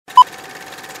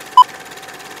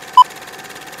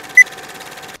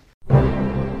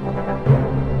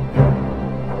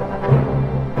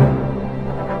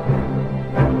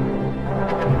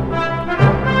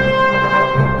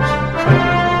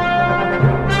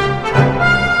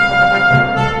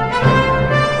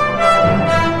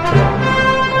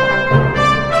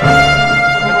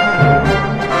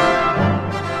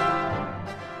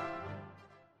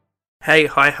Hey,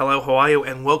 hi, hello, how are you?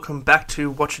 And welcome back to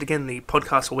Watch It Again, the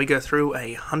podcast where we go through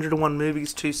 101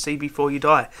 movies to see before you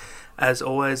die. As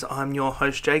always, I'm your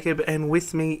host, Jacob, and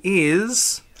with me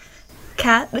is...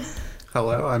 Kat.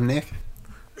 Hello, I'm Nick.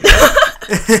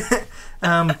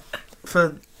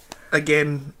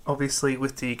 Again, obviously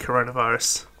with the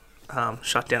coronavirus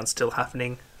shutdown still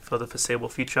happening for the foreseeable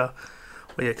future,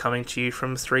 we are coming to you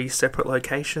from 3 separate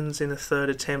locations in a third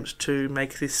attempt to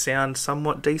make this sound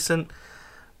somewhat decent.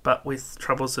 But with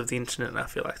troubles of the internet, I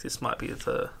feel like this might be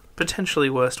the potentially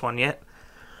worst one yet.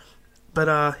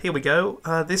 But here we go.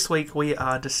 This week we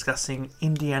are discussing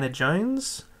Indiana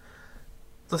Jones,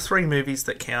 the 3 movies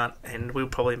that count, and we'll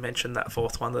probably mention that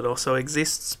 4th one that also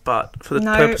exists, but for the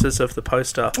purposes of the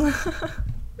poster,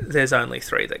 there's only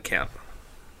 3 that count.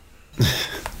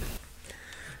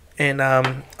 And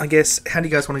I guess, how do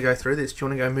you guys want to go through this? Do you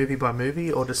want to go movie by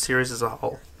movie, or just series as a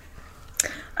whole?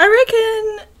 I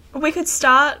reckon we could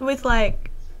start with, I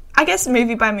guess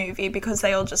movie by movie, because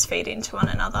they all just feed into one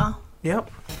another.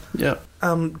 Yep. Yep.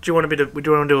 Do you want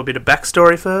to do a bit of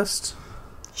backstory first?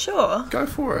 Sure. Go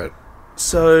for it.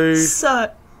 So...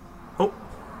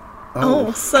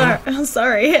 I'm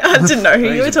sorry. I didn't know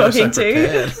who you were talking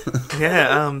to.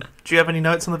 Yeah, do you have any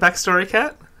notes on the backstory,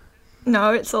 Kat?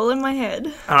 No, it's all in my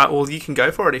head. Alright, well, you can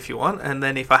go for it if you want, and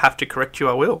then if I have to correct you,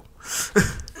 I will.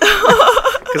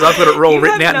 Because I've got it all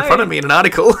written out in front of me in an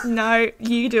article. No,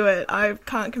 you do it. I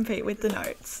can't compete with the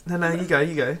notes. No, you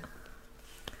go.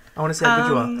 I want to see how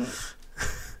good you are.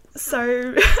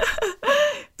 So,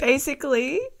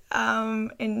 basically, in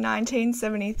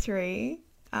 1973,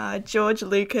 George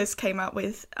Lucas came up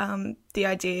with the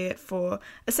idea for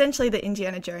essentially the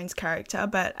Indiana Jones character,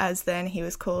 but as then he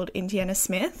was called Indiana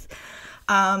Smith.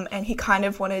 And he kind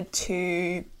of wanted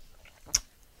to,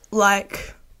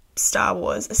 like Star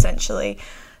Wars, essentially,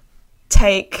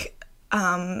 take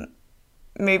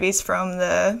movies from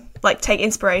take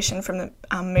inspiration from the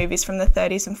movies from the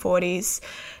 30s and 40s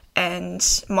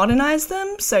and modernize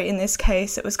them. So in this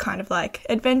case, it was kind of like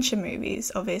adventure movies,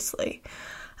 obviously.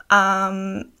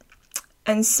 And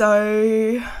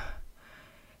so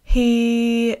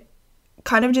he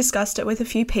kind of discussed it with a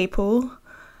few people,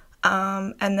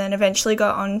 and then eventually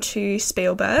got on to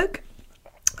Spielberg,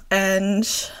 and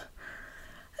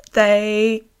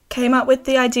they came up with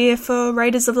the idea for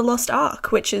Raiders of the Lost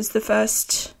Ark, which is the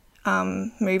first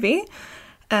movie,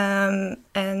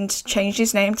 and changed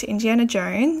his name to Indiana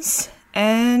Jones,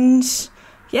 and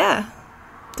yeah,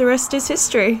 the rest is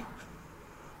history.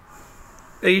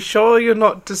 Are you sure you're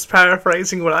not just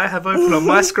paraphrasing what I have open on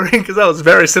my screen? Because that was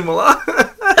very similar.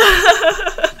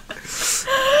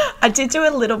 I did do a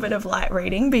little bit of light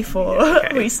reading before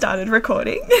we started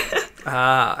recording.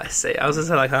 I see. I was just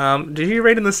like, did you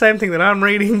read in the same thing that I'm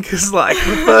reading? Because,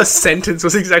 the first sentence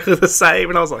was exactly the same,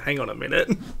 and I was like, hang on a minute.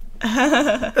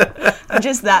 I'm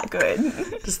just that good.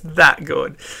 Just that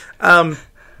good.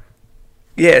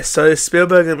 Yeah, so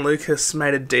Spielberg and Lucas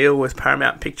made a deal with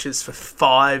Paramount Pictures for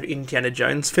 5 Indiana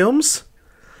Jones films.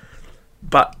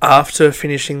 But after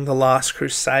finishing The Last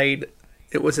Crusade,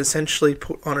 it was essentially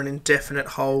put on an indefinite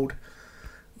hold,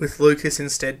 with Lucas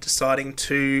instead deciding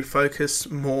to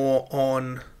focus more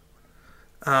on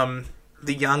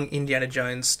the Young Indiana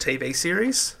Jones TV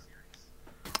series.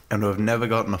 And we've never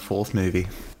gotten a 4th movie.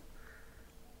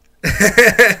 We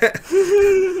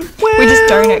just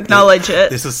don't acknowledge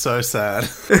it. This is so sad.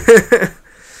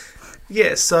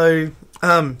 Yeah, so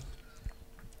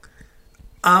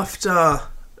after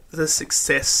the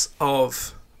success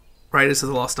of Raiders of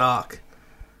the Lost Ark,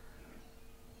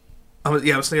 I was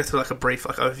going to go through a brief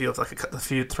overview of the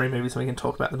few 3 movies, and we can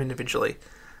talk about them individually.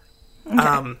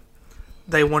 Okay.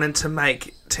 They wanted to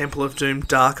make Temple of Doom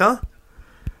darker,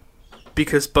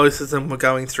 because both of them were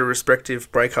going through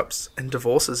respective breakups and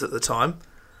divorces at the time.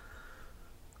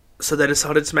 So they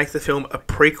decided to make the film a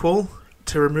prequel,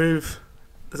 to remove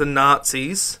the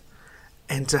Nazis,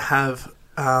 and to have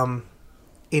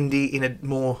Indy in a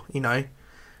more,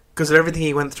 because of everything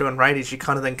he went through in Raiders, you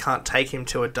kind of then can't take him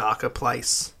to a darker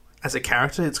place as a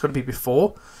character. It's got to be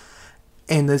before.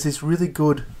 And there's this really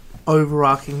good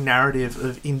overarching narrative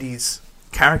of Indy's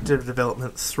character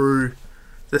development through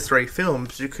the 3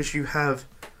 films, because you have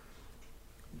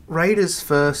Raiders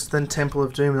first, then Temple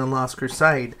of Doom, and then Last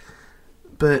Crusade.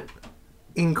 But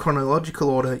in chronological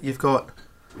order, you've got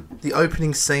the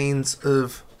opening scenes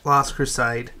of Last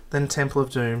Crusade, then Temple of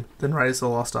Doom, then Raiders of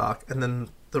the Lost Ark, and then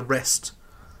the rest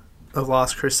of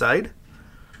Last Crusade.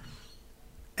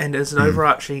 And as an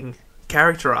overarching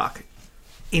character arc,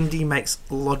 Indy makes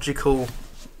logical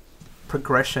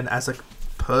progression as a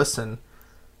person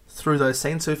through those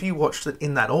scenes. So if you watched it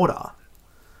in that order,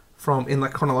 from in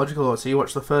like chronological order. So you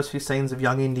watch the first few scenes of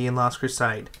Young Indy in Last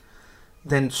Crusade,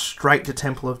 then straight to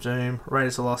Temple of Doom,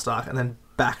 Raiders of the Lost Ark, and then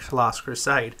back to Last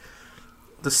Crusade.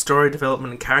 The story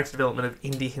development and character development of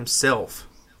Indy himself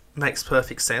makes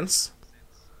perfect sense.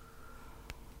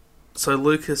 So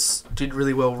Lucas did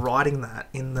really well writing that,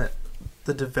 in that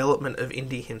the development of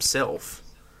Indy himself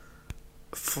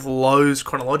flows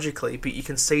chronologically, but you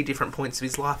can see different points of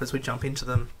his life as we jump into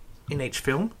them in each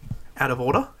film, out of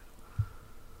order.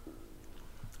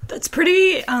 That's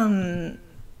pretty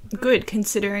good,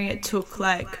 considering it took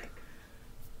like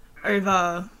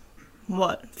over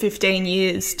 15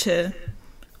 years to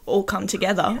all come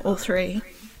together, all three.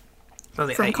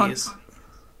 Only From 8 years.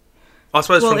 I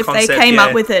suppose Well, from if concept, they came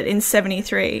up with it in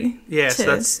 73 yeah, to so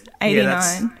that's 89,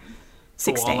 that's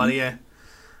 16. a while, yeah.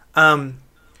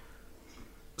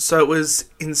 So it was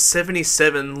in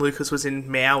 77, Lucas was in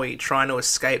Maui trying to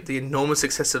escape the enormous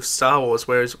success of Star Wars,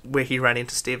 where he ran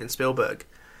into Steven Spielberg.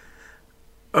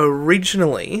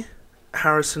 Originally,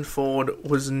 Harrison Ford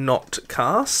was not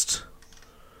cast.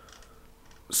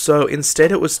 So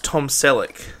instead it was Tom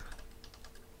Selleck.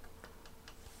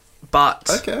 But...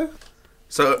 Okay.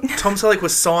 So Tom Selleck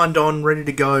was signed on, ready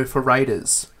to go for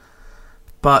Raiders.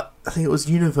 But I think it was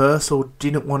Universal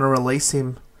didn't want to release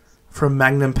him from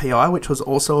Magnum P.I., which was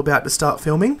also about to start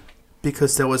filming,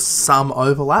 because there was some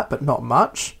overlap, but not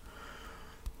much.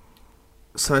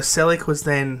 So Selleck was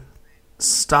then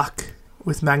stuck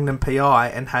with Magnum P.I.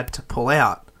 and had to pull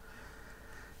out.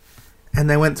 And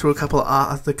they went through a couple of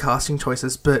other casting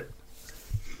choices, but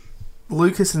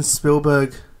Lucas and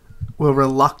Spielberg were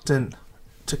reluctant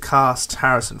to cast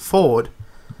Harrison Ford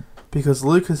because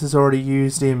Lucas has already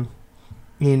used him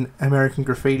in American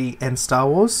Graffiti and Star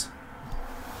Wars,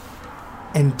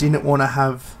 and didn't want to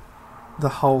have the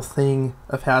whole thing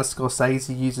of how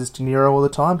Scorsese uses De Niro all the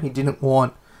time. He didn't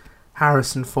want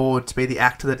Harrison Ford to be the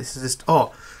actor that is just,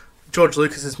 George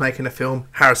Lucas is making a film,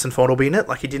 Harrison Ford will be in it.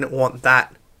 Like, he didn't want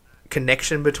that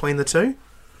connection between the two.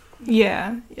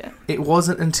 Yeah. It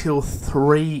wasn't until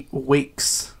 3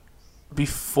 weeks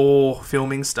before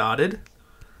filming started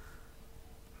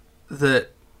that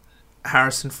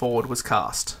Harrison Ford was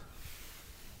cast.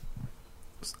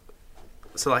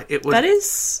 So, like, it was... That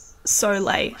is so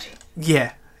late.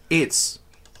 Yeah, it's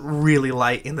really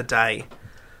late in the day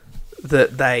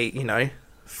that they,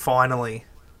 finally...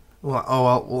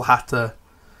 we'll have to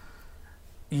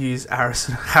use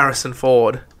Harrison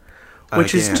Ford,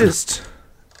 which is just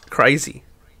crazy.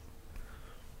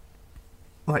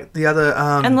 Like, the other...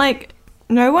 and, like,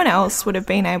 no one else would have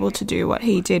been able to do what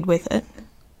he did with it.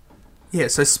 Yeah,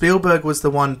 so Spielberg was the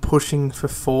one pushing for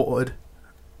Ford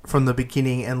from the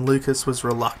beginning, and Lucas was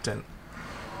reluctant.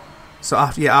 So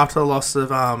after the loss of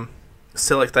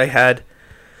Selleck, they had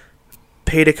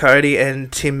Peter Cody and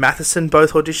Tim Matheson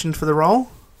both auditioned for the role,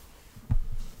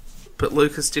 but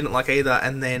Lucas didn't like either.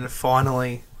 And then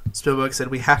finally, Spielberg said,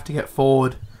 "We have to get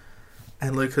Ford,"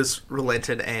 and Lucas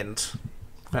relented and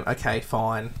went, "Okay,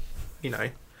 fine,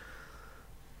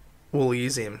 we'll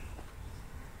use him."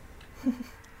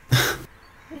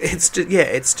 It's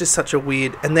just such a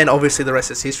weird... And then obviously the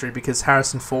rest is history, because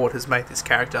Harrison Ford has made this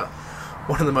character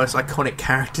one of the most iconic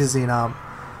characters in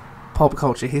pop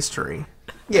culture history.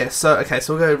 Yeah, so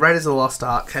we'll go. Raiders of the Lost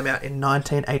Ark came out in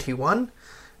 1981.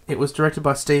 It was directed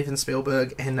by Steven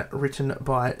Spielberg and written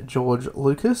by George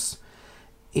Lucas.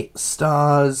 It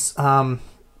stars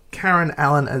Karen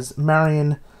Allen as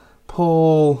Marion,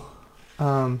 Paul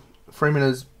Freeman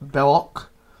as Belloc,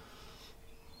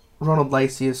 Ronald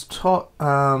Lacey as Tot,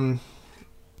 John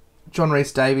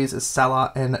Rhys Davies as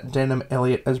Salah, and Denham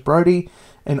Elliott as Brody.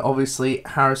 And obviously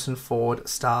Harrison Ford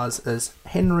stars as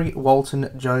Henry Walton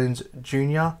Jones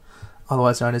Jr.,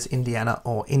 otherwise known as Indiana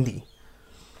or Indy.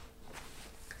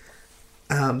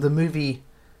 The movie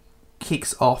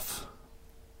kicks off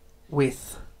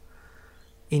with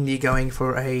Indy going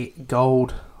for a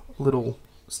gold little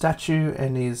statue,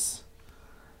 and it's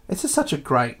just such a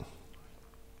great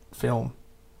film.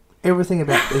 Everything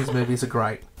about these movies are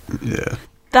great. Yeah.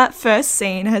 That first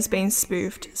scene has been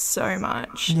spoofed so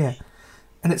much. Yeah.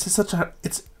 And it's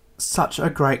such a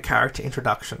great character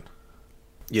introduction.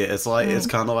 Yeah, it's like it's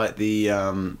kind of like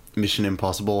the Mission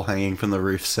Impossible hanging from the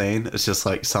roof scene. It's just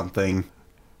like something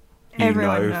you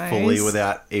Everyone know knows. fully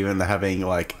without even having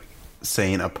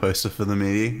seen a poster for the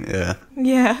movie. Yeah.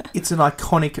 Yeah. It's an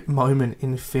iconic moment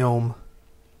in film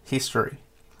history.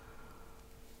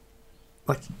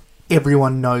 Like,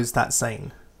 everyone knows that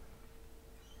scene.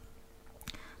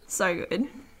 So good.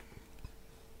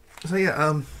 So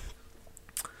yeah,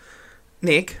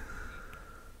 Nick.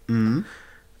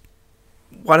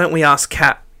 Why don't we ask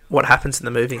Kat what happens in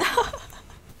the movie?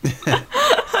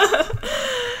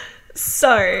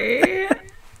 So, you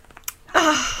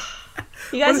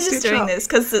guys are just doing this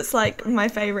because it's like my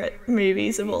favourite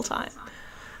movies of all time.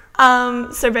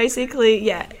 So basically,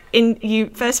 yeah,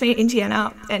 you first meet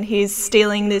Indiana and he's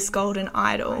stealing this golden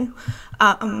idol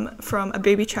from a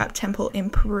booby-trapped temple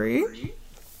in Peru.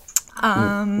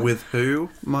 With who,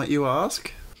 might you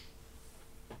ask?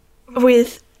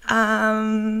 With,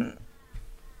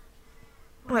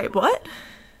 wait, what?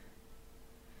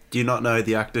 Do you not know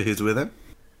the actor who's with him?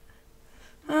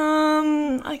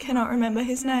 I cannot remember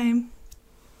his name.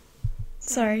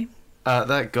 Sorry.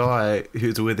 That guy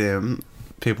who's with him,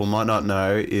 people might not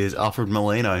know, is Alfred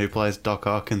Molina, who plays Doc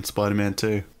Ock in Spider-Man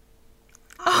 2.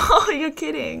 Oh, you're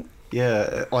kidding.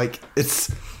 Yeah, like,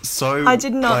 it's so... I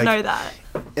did not like, know that.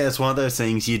 Yeah, it's one of those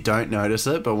things, you don't notice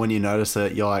it, but when you notice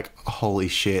it, you're like, holy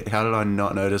shit, how did I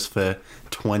not notice for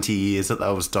 20 years that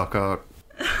was Doc Ock?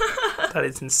 That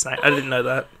is insane. I didn't know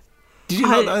that. Did you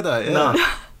not know that? Yeah. No.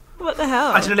 What the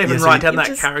hell? I didn't even Yeah, so write down you that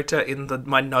just- character in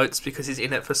my notes because he's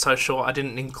in it for so short. I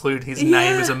didn't include his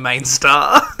name as a main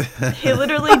star. He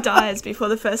literally dies before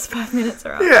the first 5 minutes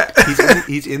are up. Yeah.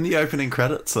 He's in the opening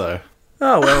credits, though.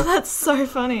 Oh, well. That's so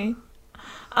funny.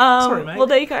 Sorry, mate. Well,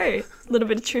 there you go. A little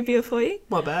bit of trivia for you.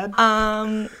 My bad.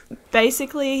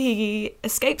 Basically, he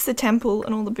escapes the temple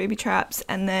and all the booby traps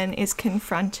and then is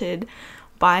confronted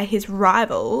by his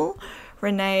rival,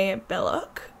 Renee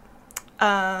Belloc.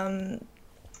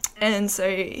 And so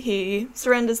he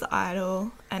surrenders the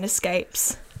idol and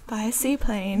escapes by a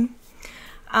seaplane.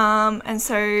 And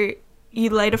so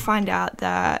you later find out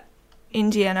that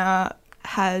Indiana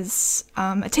has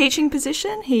a teaching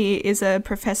position. He is a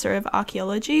professor of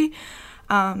archaeology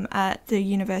at the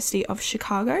University of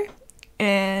Chicago.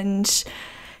 And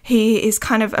he is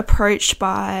kind of approached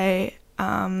by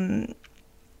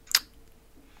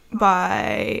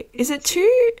is it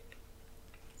two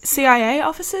CIA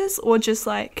officers or just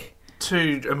like...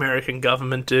 Two American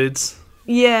government dudes.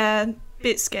 Yeah,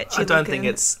 bit sketchy I don't looking.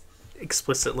 think it's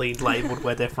explicitly labelled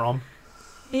where they're from.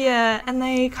 Yeah, and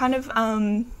they kind of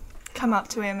come up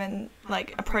to him and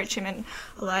like approach him and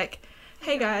are like,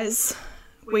 hey guys,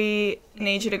 we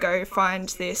need you to go find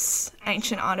this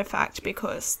ancient artifact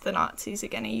because the Nazis are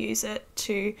going to use it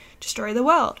to destroy the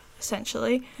world,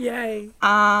 essentially. Yay.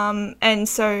 And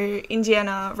so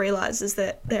Indiana realizes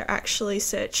that they're actually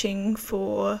searching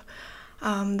for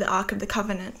the Ark of the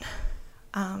Covenant,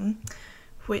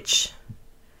 which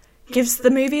gives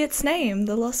the movie its name,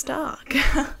 The Lost Ark.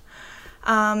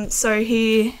 So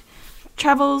he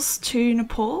travels to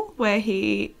Nepal, where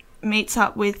he meets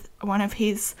up with one of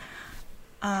his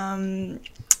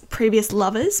previous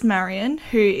lovers, Marion,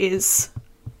 who is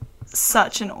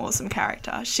such an awesome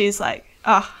character. She's like,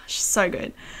 she's so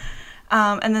good.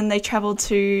 And then they travel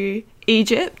to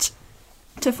Egypt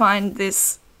to find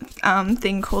this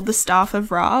thing called the Staff of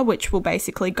Ra, which will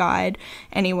basically guide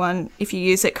anyone, if you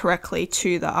use it correctly,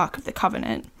 to the Ark of the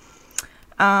Covenant.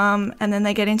 And then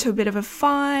they get into a bit of a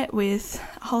fight with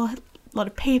a whole lot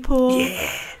of people.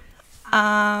 Yeah.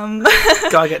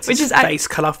 Guy gets his face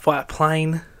cut off by a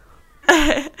plane.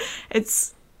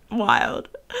 It's wild.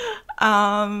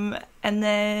 And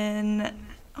then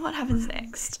what happens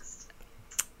next?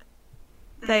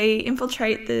 They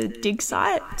infiltrate the dig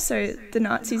site, so the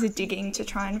Nazis are digging to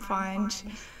try and find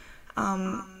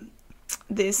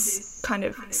this kind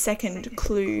of second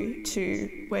clue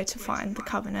to where to find the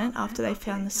Covenant after they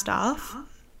found the staff.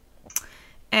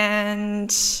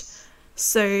 And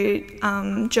so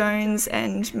Jones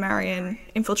and Marion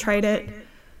infiltrate it,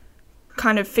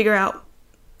 kind of figure out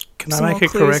Can some I more make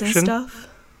a clues correction? and stuff.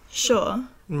 Sure.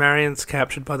 Marion's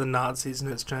captured by the Nazis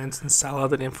and it's Jones and Salah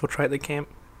that infiltrate the camp.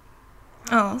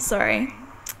 Oh, sorry.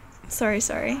 Sorry.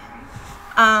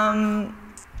 And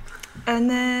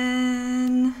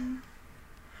then...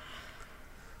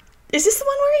 Is this the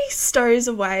one where he stows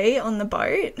away on the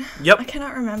boat? Yep. I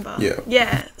cannot remember. Yeah.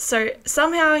 Yeah, so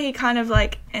somehow he kind of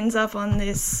like ends up on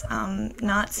this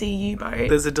Nazi U-boat.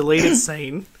 There's a deleted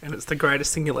scene, and it's the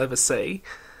greatest thing you'll ever see.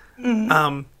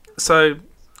 So,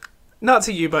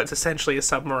 Nazi U-boat's essentially a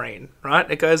submarine, right?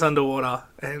 It goes underwater,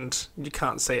 and you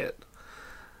can't see it.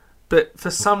 But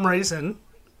for some reason,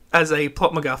 as a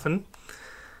plot MacGuffin,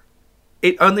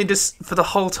 it only just, for the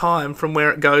whole time from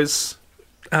where it goes,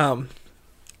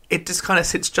 it just kind of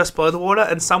sits just below the water,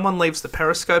 and someone leaves the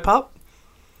periscope up.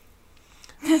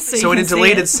 So in a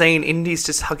deleted scene, Indy's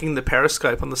just hugging the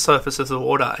periscope on the surface of the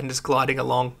water and just gliding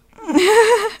along.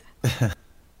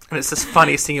 And it's the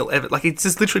funniest thing you'll ever... Like, it's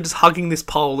just literally just hugging this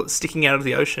pole that's sticking out of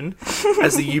the ocean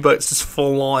as the U-boat's just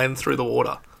full line through the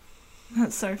water.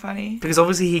 That's so funny. Because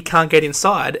obviously he can't get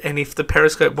inside, and if the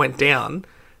periscope went down,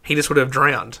 he just would have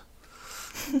drowned.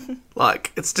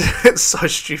 Like, it's so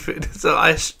stupid. So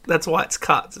that's why it's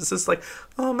cut. It's just like,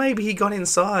 oh, maybe he got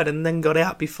inside and then got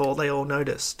out before they all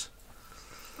noticed.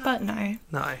 But no.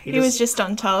 No, He was just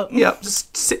on top. Yep,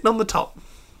 just sitting on the top.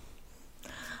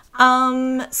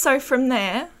 So from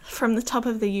there, from the top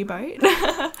of the U-boat,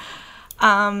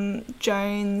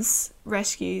 Jones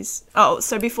rescues... Oh,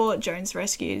 so before Jones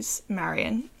rescues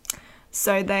Marion,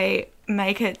 so they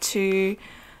make it to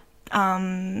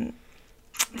the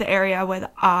area where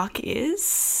the Ark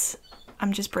is.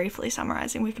 I'm just briefly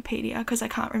summarising Wikipedia because I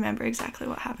can't remember exactly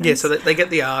what happens. Yeah, so they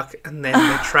get the Ark and then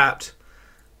they're trapped.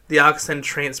 The Ark's then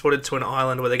transported to an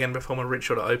island where they're going to perform a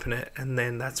ritual to open it, and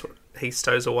then that's what he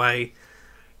stows away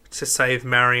to save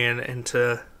Marion and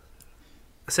to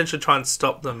essentially try and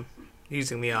stop them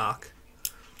using the Ark.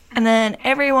 And then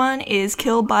everyone is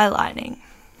killed by lightning.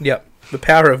 Yep. The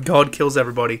power of God kills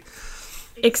everybody.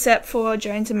 Except for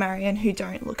Jones and Marion, who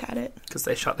don't look at it. Because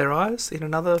they shut their eyes in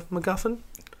another MacGuffin.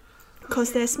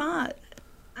 Because they're smart.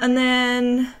 And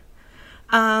then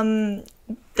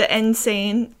the end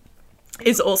scene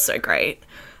is also great.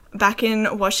 Back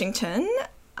in Washington,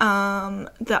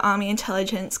 the Army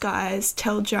intelligence guys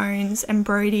tell Jones and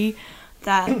Brody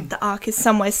that the Ark is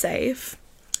somewhere safe,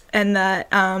 and that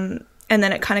and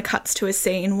then it kind of cuts to a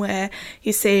scene where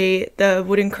you see the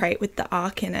wooden crate with the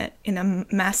Ark in it in a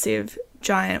massive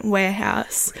giant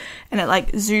warehouse, and it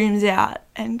like zooms out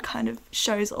and kind of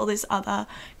shows all this other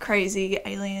crazy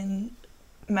alien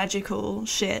magical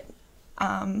shit,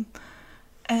 and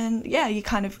yeah, you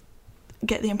kind of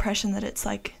get the impression that it's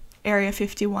like Area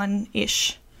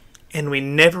 51-ish. And we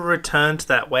never return to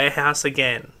that warehouse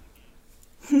again.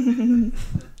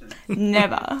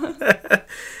 Never.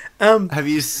 Have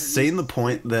you seen the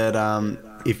point that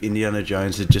if Indiana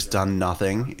Jones had just done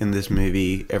nothing in this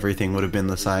movie, everything would have been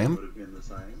the same?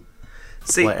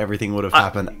 See, Like everything would have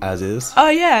happened as is? Oh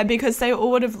yeah, because they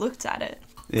all would have looked at it.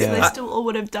 Yeah. So they still all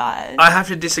would have died. I have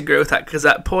to disagree with that, because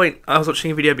that point, I was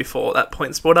watching a video before, that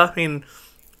point's brought up in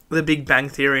The Big Bang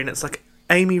Theory, and it's like,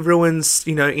 Amy ruins,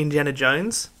 Indiana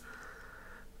Jones.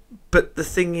 But the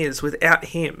thing is, without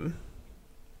him,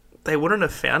 they wouldn't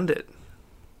have found it.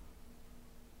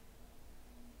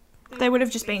 They would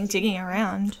have just been digging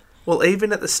around. Well,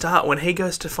 even at the start, when he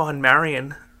goes to find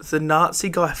Marion, the Nazi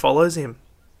guy follows him.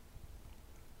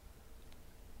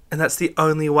 And that's the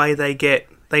only way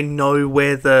they know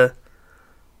where the,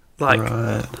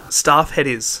 Right. staff head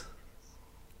is.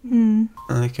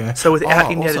 Okay. So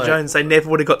without Indiana also- Jones, they never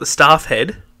would have got the staff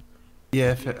head.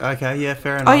 Yeah, okay, yeah,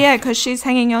 fair enough. Oh yeah, because she's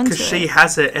hanging on to it. Because she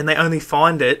has it, and they only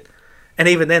find it. And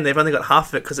even then, they've only got half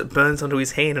of it because it burns onto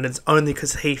his hand, and it's only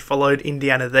because he followed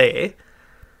Indiana there.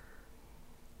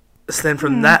 So then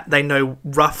from that, they know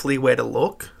roughly where to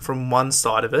look from one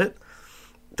side of it.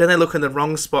 Then they look in the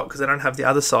wrong spot because they don't have the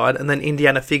other side, and then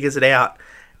Indiana figures it out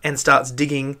and starts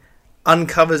digging,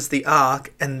 uncovers the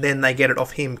Ark, and then they get it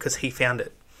off him because he found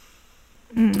it.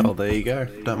 Oh, there you go.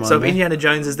 Don't mind So if me. Indiana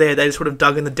Jones is there, they just would have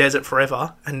dug in the desert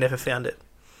forever and never found it.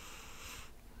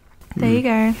 There you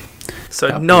go.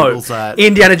 So How no, brutal's that?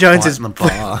 Indiana Jones is Light in the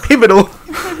bar. pivotal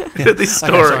to this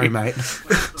Okay, story. sorry, mate.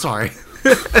 Sorry.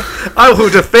 I will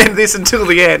defend this until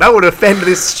the end. I will defend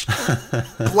this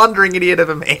blundering idiot of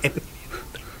a man.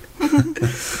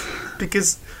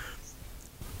 Because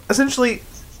essentially,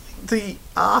 the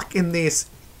arc in this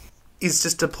is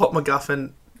just a plot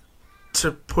MacGuffin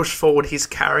to push forward his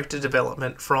character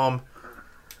development from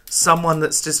someone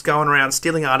that's just going around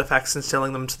stealing artifacts and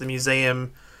selling them to the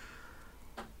museum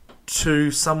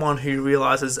to someone who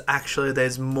realises actually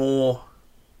there's more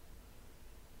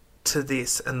to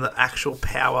this and the actual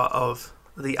power of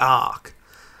the Ark,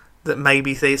 that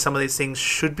maybe some of these things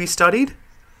should be studied.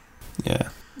 Yeah.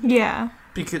 Yeah.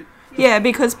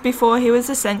 Because before he was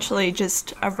essentially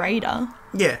just a raider.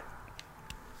 yeah,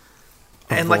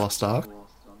 Of and the like Lost Ark.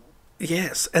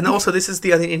 yes, and also this is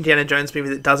the only Indiana Jones movie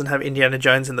that doesn't have Indiana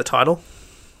Jones in the title.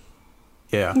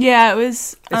 Yeah. Yeah, it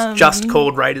was... It's just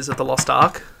called Raiders of the Lost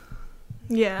Ark.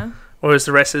 Yeah. Whereas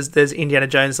the rest is, there's Indiana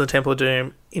Jones and the Temple of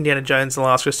Doom, Indiana Jones and the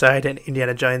Last Crusade, and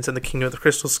Indiana Jones and the Kingdom of the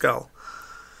Crystal Skull.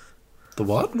 The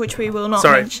what? Which we will not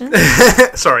Sorry. mention.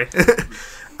 Sorry.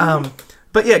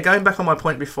 But yeah, going back on my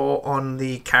point before on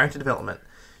the character development.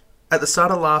 At the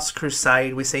start of Last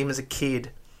Crusade, we see him as a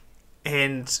kid,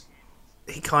 and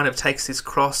he kind of takes this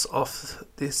cross off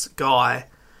this guy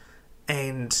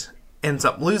and ends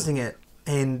up losing it.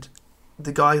 And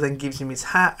the guy then gives him his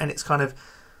hat, and it's kind of...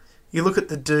 You look at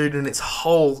the dude, and its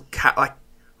whole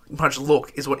much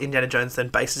look is what Indiana Jones then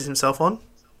bases himself on,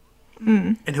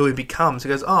 and who he becomes. He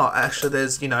goes, "Oh, actually,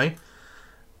 there's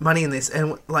money in this,"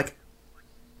 and like.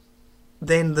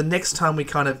 Then the next time we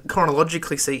kind of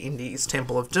chronologically see Indy's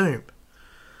Temple of Doom,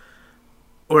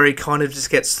 where he kind of just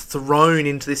gets thrown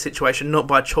into this situation, not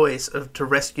by choice, to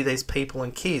rescue these people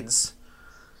and kids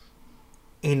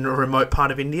in a remote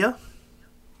part of India.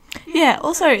 Yeah,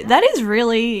 also, that is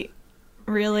really,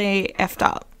 really effed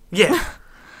up. Yeah.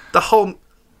 The whole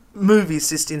movie's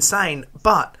just insane,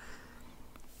 but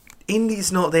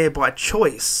Indy's not there by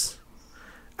choice.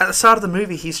 At the start of the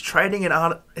movie, he's trading an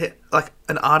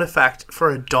artifact for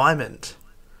a diamond.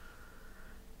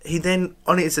 He then,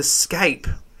 on his escape,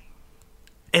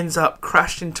 ends up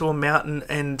crashed into a mountain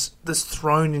and just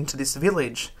thrown into this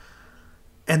village.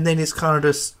 And then is kind of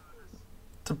just...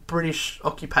 the British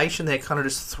occupation there kind of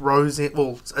just throws it...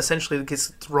 well, essentially gets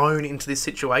thrown into this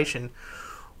situation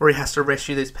where he has to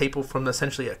rescue these people from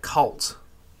essentially a cult.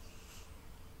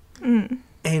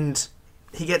 And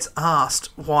he gets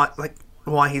asked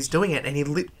why he's doing it,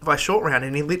 and by Short Round,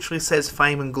 and he literally says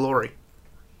fame and glory.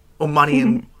 Or money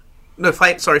and...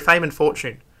 fame and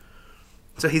fortune.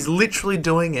 So he's literally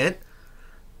doing it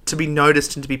to be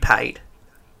noticed and to be paid.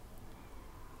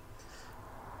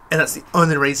 And that's the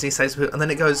only reason he says it. And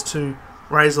then it goes to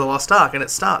Raiders of the Lost Ark, and it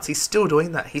starts. He's still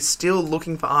doing that. He's still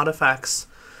looking for artifacts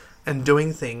and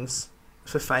doing things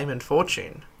for fame and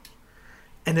fortune.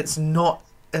 And it's not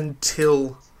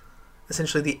until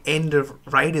essentially the end of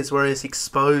Raiders where he's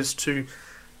exposed to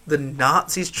the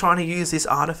Nazis trying to use this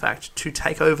artifact to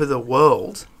take over the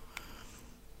world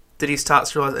that he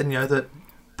starts to realise, and that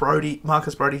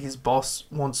Marcus Brody, his boss,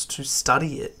 wants to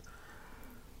study it.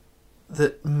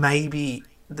 That maybe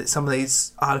that some of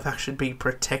these artifacts should be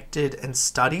protected and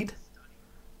studied,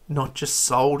 not just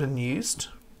sold and used.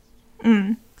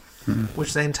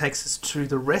 Which then takes us to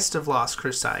the rest of Last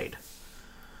Crusade,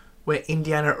 where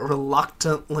Indiana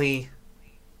reluctantly...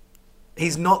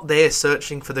 he's not there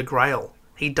searching for the Grail.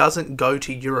 He doesn't go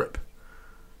to Europe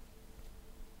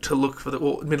to look for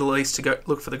Middle East to go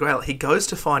look for the Grail. He goes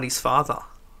to find his father.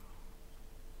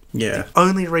 Yeah. The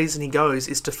only reason he goes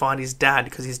is to find his dad,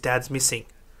 because his dad's missing.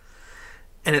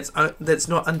 And that's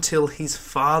not until his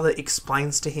father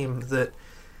explains to him that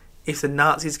if the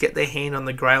Nazis get their hand on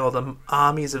the Grail, the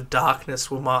armies of darkness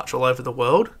will march all over the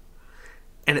world.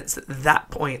 And it's at that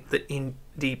point that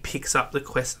Indy picks up the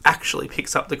quest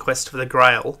for the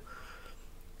Grail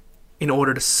in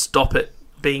order to stop it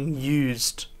being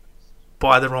used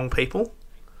by the wrong people.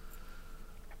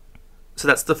 So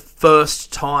that's the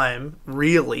first time,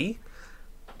 really,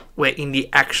 where Indy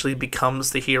actually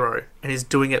becomes the hero and is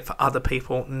doing it for other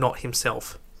people, not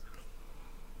himself.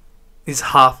 He's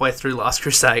halfway through Last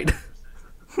Crusade.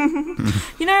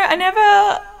 I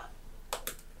never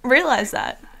realised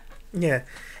that. Yeah.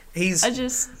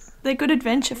 They're good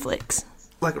adventure flicks.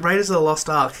 Like Raiders of the Lost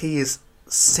Ark, he is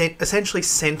essentially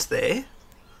sent there.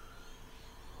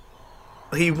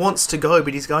 He wants to go,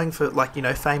 but he's going for,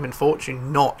 fame and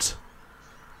fortune, not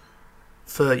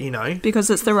for, because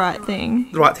it's the right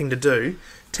thing. The right thing to do.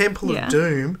 Temple of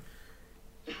Doom,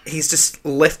 he's just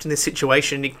left in this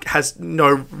situation. He has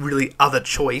no really other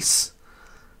choice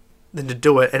than to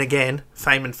do it. And again,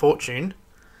 fame and fortune.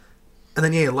 And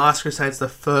then, Last Crusade's the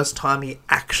first time he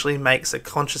actually makes a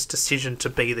conscious decision to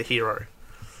be the hero.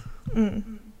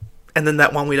 And then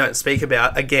that one we don't speak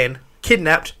about, again,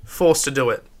 kidnapped, forced to do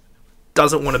it.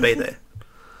 Doesn't want to be there.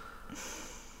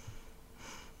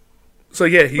 So,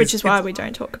 which is why we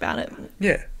don't talk about it.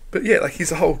 Yeah. But, his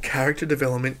whole character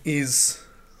development is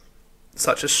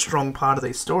such a strong part of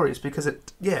these stories because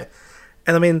it... yeah.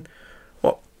 And, I mean,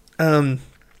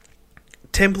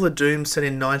 Temple of Doom set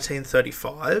in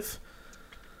 1935...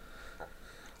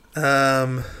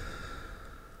 where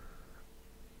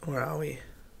are we?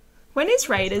 When is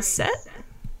Raiders set?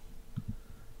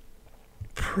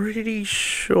 Pretty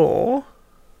sure.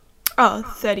 Oh,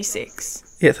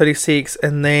 36. Yeah, 36,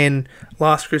 and then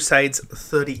Last Crusade's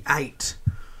 38.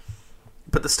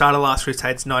 But the start of Last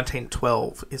Crusade's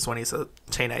 1912 is when he's a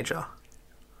teenager.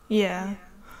 Yeah.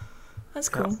 That's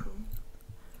cool.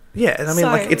 Yeah, and I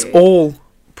mean, it's all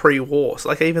pre-war.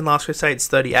 So, even Last Crusade's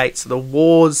 38, so the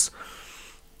war's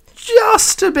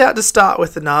just about to start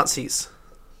with the Nazis.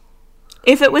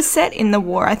 If it was set in the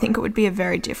war, I think it would be a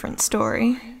very different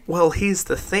story. Well, here's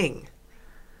the thing.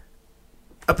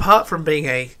 Apart from being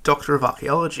a doctor of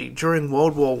archaeology, during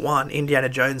World War I, Indiana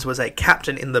Jones was a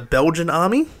captain in the Belgian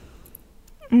army.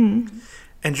 And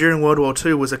during World War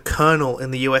II was a colonel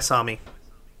in the US Army.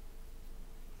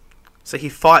 So he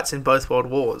fights in both world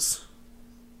wars.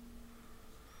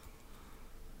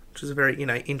 Which is a very,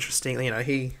 interesting,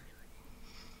 he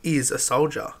is a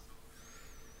soldier.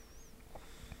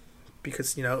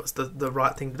 Because, it's the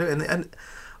right thing to do. And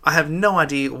I have no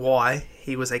idea why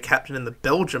he was a captain in the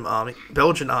Belgian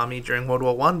army during World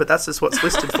War I, but that's just what's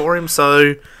listed for him,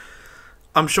 so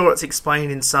I'm sure it's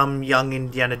explained in some young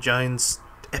Indiana Jones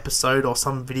episode or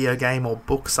some video game or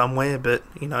book somewhere, but,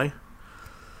 you know,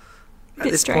 at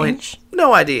Bit this strange. point,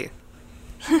 no idea.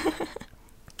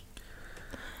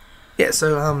 Yeah,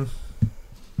 so,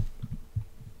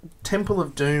 Temple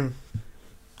of Doom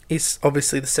is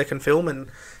obviously the second film and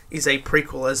is a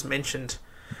prequel, as mentioned,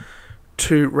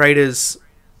 to Raiders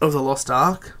of the Lost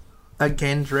Ark.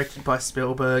 Again, directed by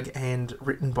Spielberg and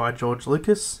written by George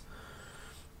Lucas.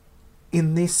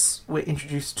 In this, we're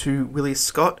introduced to Willie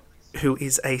Scott, who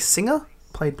is a singer,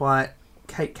 played by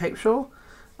Kate Capeshaw.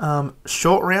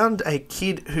 Short Round, a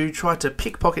kid who tried to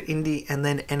pickpocket Indy and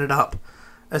then ended up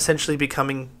essentially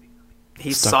becoming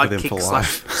his Stuck with him for sidekick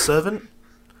life. / servant.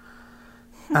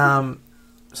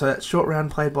 So that's Short Round,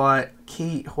 played by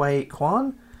Ke Huy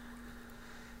Quan.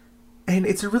 And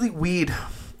it's a really weird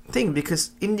thing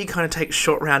because Indy kind of takes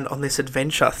Short Round on this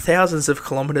adventure thousands of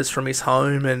kilometres from his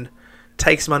home and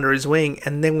takes him under his wing,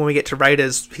 and then when we get to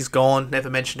Raiders, he's gone, never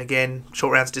mentioned again.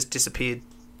 Short Round's just disappeared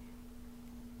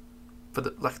for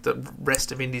the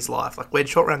rest of Indy's life. Like, where'd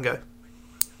Short Round go?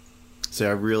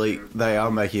 So they are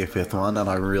making a fifth one, and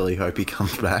I really hope he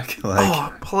comes back. Like,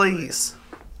 Oh, please.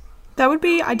 That would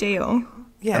be ideal.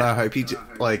 Yeah. and I hope he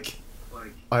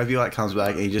comes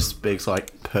back and he just speaks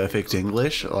like perfect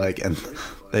English, like, and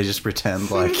they just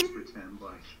pretend like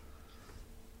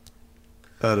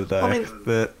I don't know, I mean-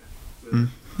 but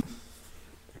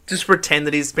Just pretend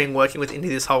that he's been working with Indy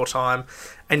this whole time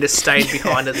and just stayed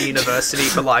behind at the university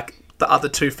for, like, the other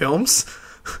two films.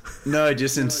 no,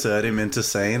 just insert him into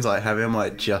scenes, like have him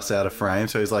like just out of frame,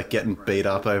 so he's like getting beat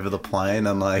up over the plane,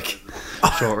 and like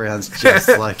Short Round's just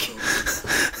like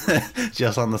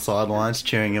just on the sidelines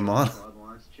cheering him on.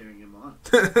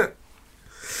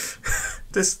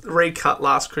 Just recut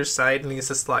Last Crusade, and he's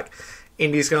just like,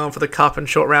 Indy's going for the cup, and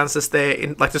Short Round's just there,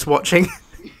 just watching.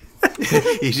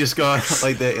 He's just going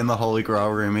like they're in the Holy Grail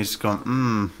room. He's just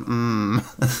going,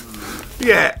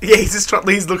 Yeah,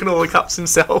 he's looking at all the cups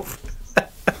himself.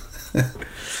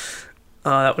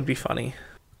 Oh, that would be funny.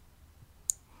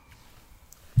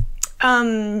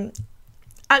 At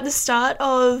the start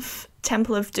of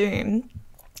Temple of Doom,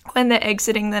 when they're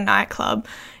exiting the nightclub,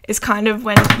 is kind of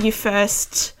when you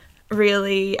first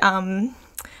really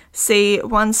see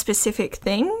one specific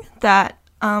thing that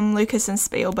Lucas and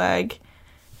Spielberg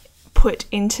put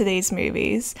into these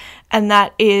movies, and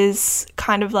that is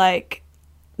kind of like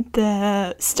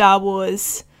the Star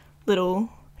Wars little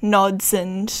nods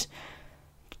and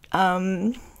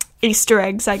Easter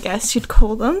eggs, I guess you'd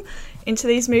call them, into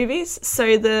these movies.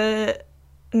 So the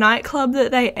nightclub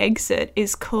that they exit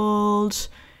is called,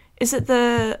 is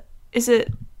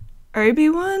it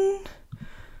Obi-Wan?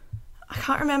 I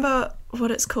can't remember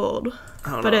what it's called,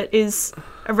 but it is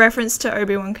a reference to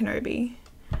Obi-Wan Kenobi.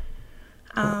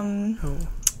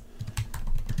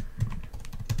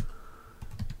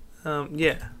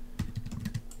 Yeah.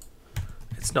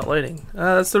 It's not loading.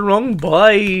 That's the wrong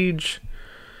page.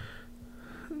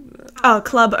 Oh,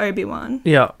 Club Obi-Wan.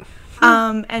 Yeah.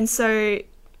 And so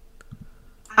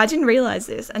I didn't realise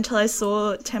this until I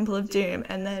saw Temple of Doom,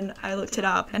 and then I looked it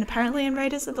up, and apparently in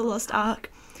Raiders of the Lost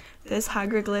Ark there's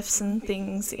hieroglyphs and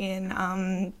things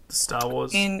in Star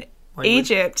Wars. in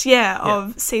language. Egypt,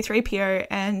 of C-3PO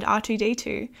and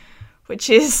R2-D2, which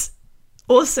is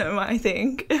awesome, I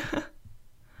think.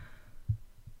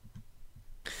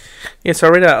 Yeah, so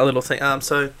I read out a little thing.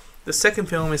 So the second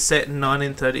film is set in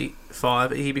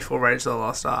 1935, a year before Raiders of the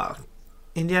Lost Ark.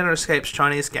 Indiana escapes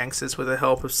Chinese gangsters with the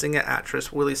help of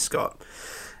singer-actress Willie Scott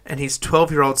and his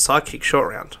 12-year-old sidekick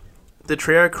Short Round. The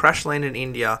trio crash land in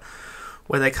India,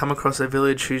 where they come across a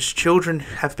village whose children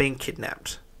have been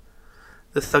kidnapped.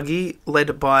 The Thuggee,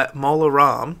 led by Mola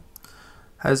Ram,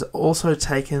 has also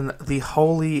taken the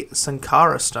holy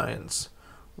Sankara stones,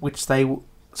 which they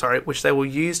will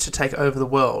use to take over the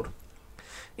world.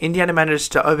 Indiana manages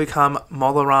to overcome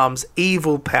Mola Ram's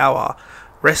evil power,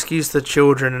 rescues the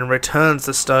children, and returns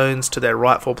the stones to their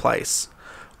rightful place,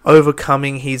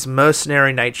 overcoming his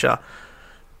mercenary nature.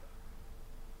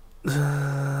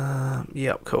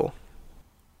 Yep, cool.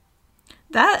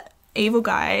 That evil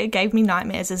guy gave me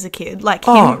nightmares as a kid. Like,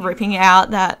 him ripping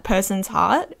out that person's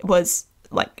heart was,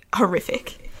 like,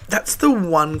 horrific. That's the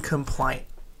one complaint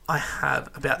I have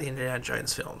about the Indiana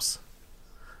Jones films.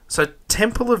 So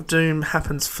Temple of Doom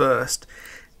happens first,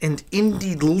 and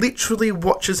Indy literally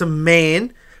watches a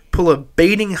man pull a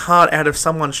beating heart out of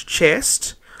someone's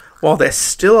chest while they're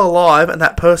still alive, and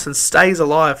that person stays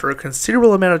alive for a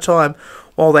considerable amount of time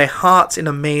while their heart's in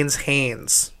a man's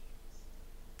hands.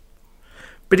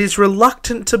 But is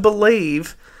reluctant to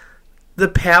believe the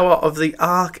power of the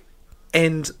Ark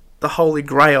and the Holy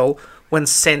Grail when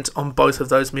sent on both of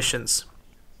those missions.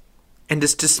 and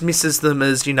just dismisses them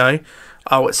as, you know,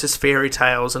 oh, it's just fairy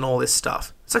tales and all this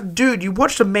stuff. It's like, dude, you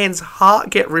watched a man's heart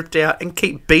get ripped out and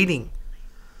keep beating.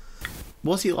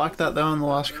 Was he like that though in The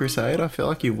Last Crusade? I feel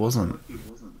like he wasn't.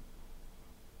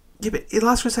 Yeah, but in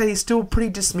Last Crusade, he's still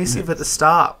pretty dismissive at the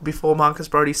start before Marcus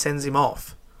Brody sends him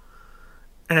off.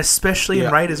 And especially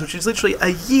in Raiders, which is literally a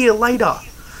year later.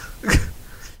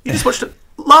 You just watched it.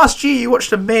 Last year, you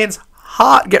watched a man's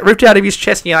heart get ripped out of his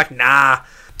chest, and you're like, nah.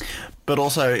 But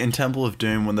also in Temple of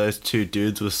Doom, when those two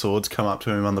dudes with swords come up to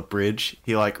him on the bridge,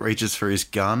 he like reaches for his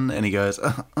gun and he goes,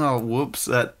 "Oh, whoops!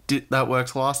 That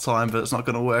worked last time, but it's not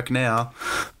going to work now."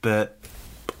 But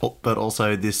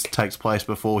also, this takes place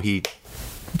before he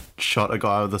shot a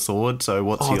guy with a sword. So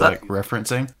what's he like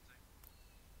referencing?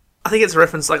 I think it's a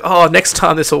reference like, "Oh, next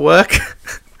time this will work."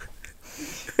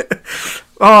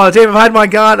 Oh, damn! I had my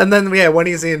gun, and then when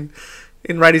he's in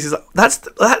Raiders, he's like,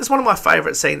 that's one of my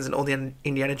favourite scenes in all the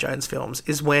Indiana Jones films,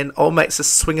 is when old mate's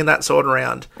just swinging that sword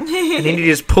around and Indy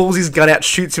just pulls his gun out,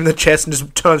 shoots him in the chest and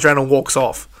just turns around and walks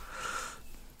off.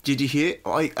 Did you hear?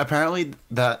 Like, apparently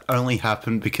that only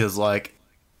happened because like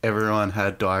everyone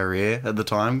had diarrhea at the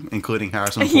time, including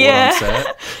Harrison Ford on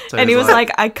set. So and he was like,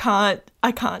 I can't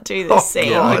do this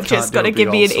scene. You've just got to give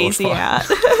me an easy out.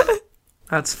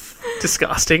 That's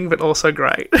disgusting, but also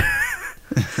great.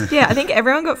 Yeah, I think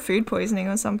everyone got food poisoning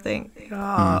or something.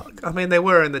 I mean, they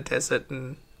were in the desert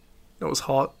and it was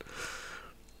hot.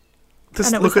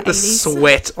 Just look at the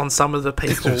sweat on some of the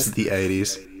people. It was the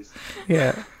 80s.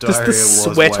 Yeah. Just the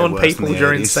sweat on people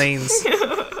during scenes.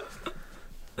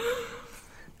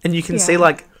 And you can see,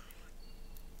 like,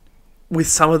 with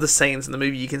some of the scenes in the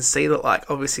movie, you can see that, like,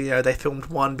 obviously, you know, they filmed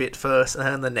one bit first and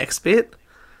then the next bit.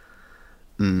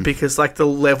 Because, like, the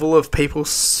level of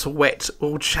people's sweat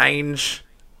will change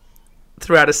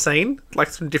throughout a scene, like,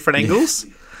 from different angles.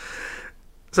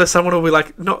 So someone will be,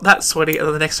 like, not that sweaty, and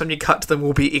then the next time you cut to them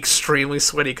will be extremely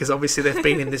sweaty, because obviously they've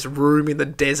been in this room in the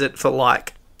desert for,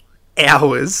 like,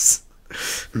 hours.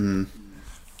 And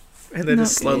they're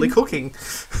just slowly cooking.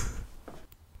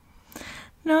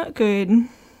 Not good.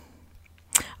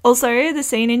 Also, the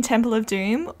scene in Temple of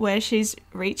Doom where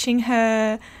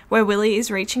where Willie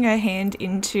is reaching her hand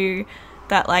into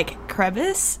that, like,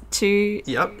 crevice to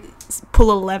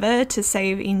pull a lever to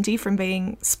save Indy from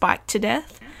being spiked to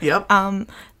death.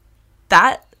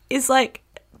 That is, like,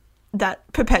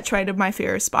 that perpetuated my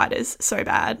fear of spiders so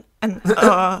bad. And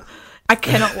I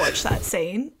cannot watch that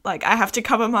scene. Like, I have to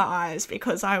cover my eyes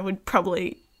because I would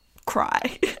probably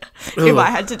cry if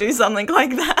I had to do something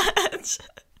like that.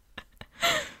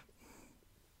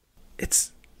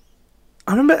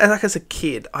 I remember, like, as a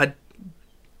kid, I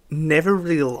never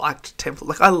really liked Temple.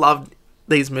 Like, I loved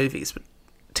these movies, but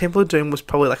Temple of Doom was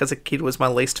probably, like, as a kid, was my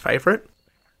least favourite.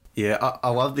 Yeah, I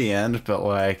love the end, but,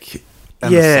 like,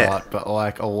 and the start, but,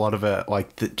 like, a lot of it,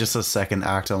 like, just the second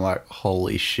act, I'm like,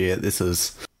 holy shit, this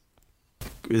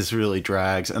really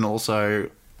drags. And also,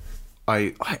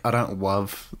 I don't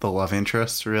love the love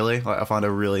interest, really. Like, I find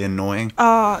her really annoying.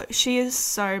 Oh, she is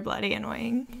so bloody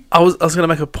annoying. I was going to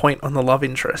make a point on the love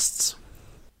interests.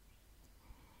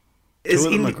 Two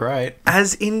of them are great.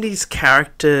 As Indy's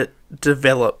character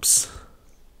develops,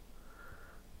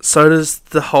 so does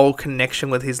the whole connection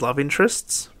with his love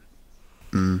interests.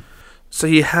 So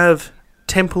you have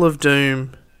Temple of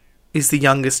Doom is the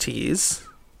youngest he is,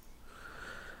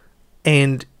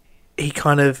 and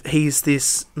he's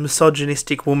this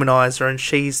misogynistic womanizer, and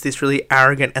she's this really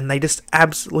arrogant, and they just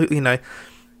absolutely, you know,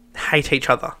 hate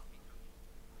each other.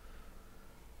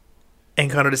 And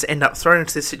kind of just end up thrown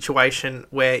into this situation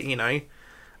where, you know,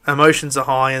 emotions are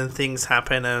high and things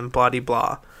happen and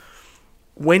blah-de-blah.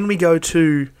 When we go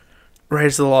to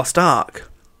Raiders of the Lost Ark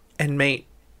and meet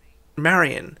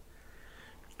Marion,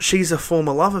 she's a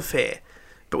former love affair.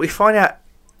 But we find out,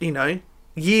 you know,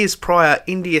 years prior,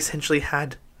 Indy essentially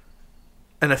had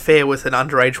an affair with an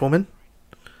underage woman,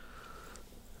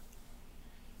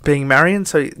 being Marion.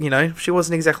 So, you know, she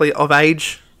wasn't exactly of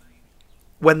age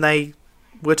when they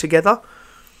were together.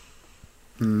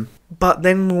 But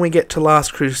then when we get to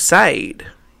Last Crusade,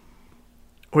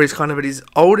 where he's kind of at his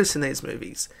oldest in these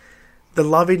movies, the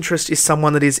love interest is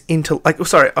someone that is into, like,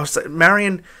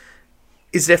 Marion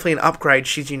is definitely an upgrade.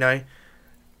 She's, you know,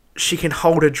 she can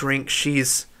hold a drink. She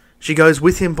goes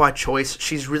with him by choice.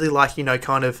 She's really, like, you know,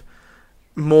 kind of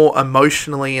more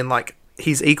emotionally and, like,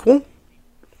 he's equal.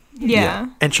 Yeah.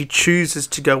 And she chooses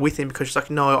to go with him because she's like,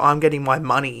 no, I'm getting my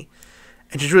money.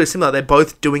 And she's really similar. They're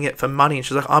both doing it for money. And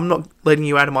she's like, I'm not letting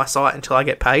you out of my sight until I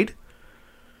get paid.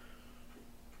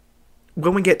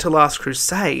 When we get to Last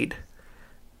Crusade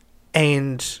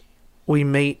and we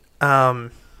meet, what's her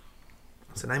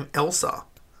name? Elsa.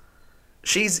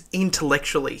 she's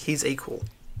intellectually his equal,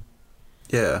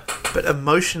 Yeah. but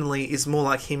emotionally is more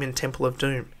like him in Temple of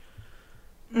Doom,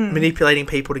 manipulating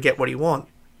people to get what he wants,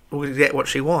 or to get what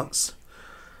she wants.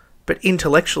 But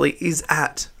intellectually is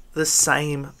at the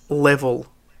same level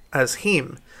as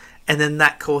him, and then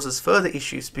that causes further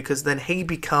issues because then he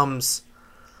becomes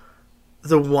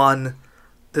the one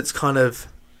that's kind of,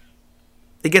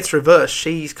 it gets reversed.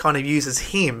 She kind of uses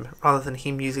him rather than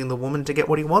him using the woman to get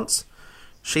what he wants.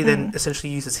 She then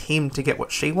essentially uses him to get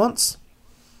what she wants.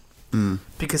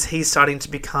 Because he's starting to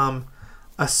become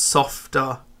a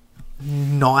softer,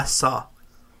 nicer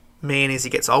man as he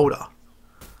gets older.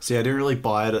 See, I didn't really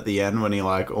buy it at the end when he,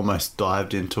 like, almost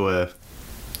dived into a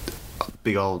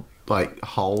big old, like,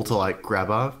 hole to, like, grab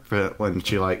her for when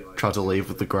she, like, tried to leave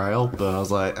with the Grail. But I was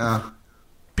like,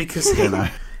 Because you know.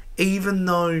 even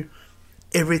though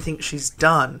everything she's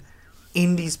done,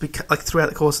 Indy's throughout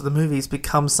the course of the movies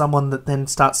becomes someone that then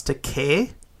starts to care,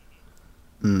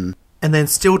 and then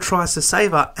still tries to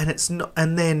save her, and it's not,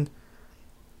 and then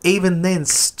even then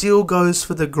still goes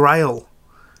for the Grail,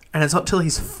 and it's not till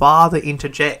his father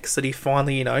interjects that he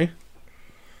finally, you know,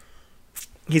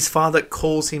 his father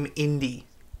calls him Indy,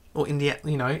 or India,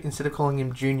 you know, instead of calling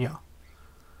him Junior,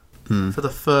 for the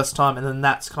first time, and then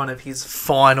that's kind of his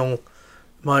final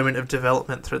moment of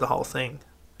development through the whole thing.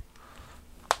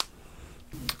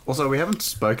 Also, we haven't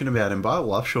spoken about him, but I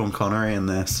love Sean Connery in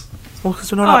this. Well,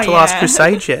 because we're not up to Last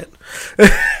Crusade yet.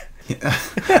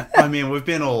 Yeah. I mean, we've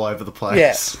been all over the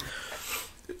place.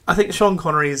 Yeah. I think Sean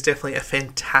Connery is definitely a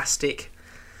fantastic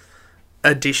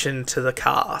addition to the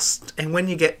cast. And when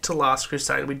you get to Last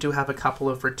Crusade, we do have a couple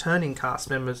of returning cast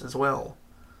members as well.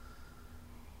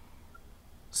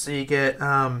 So you get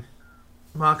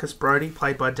Marcus Brody,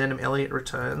 played by Denham Elliott,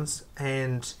 returns,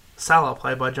 and Salah,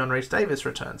 played by John Rhys Davies,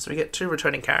 returns. So we get two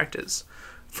returning characters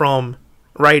from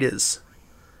Raiders,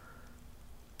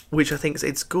 which I think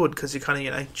it's good because you're kind of,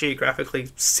 you know, geographically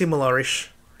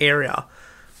similar-ish area,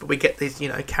 but we get these, you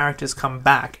know, characters come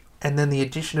back, and then the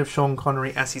addition of Sean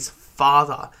Connery as his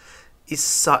father is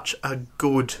such a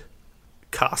good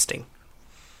casting.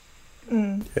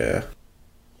 Yeah.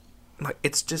 Like,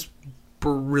 it's just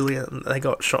brilliant that they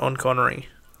got Sean Connery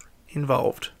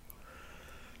involved.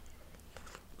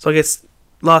 So I guess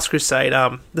Last Crusade,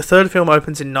 the third film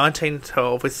opens in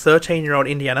 1912 with 13-year-old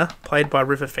Indiana, played by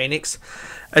River Phoenix,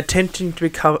 attempting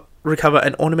to recover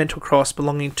an ornamental cross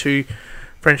belonging to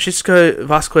Francisco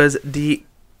Vasquez de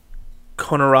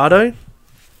Conrado.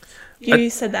 You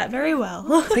said that very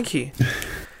well. Thank you.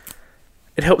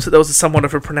 It helps that there was somewhat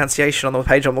of a pronunciation on the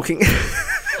page I'm looking.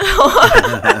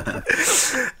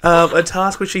 A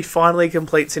task which he finally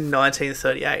completes in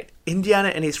 1938. Indiana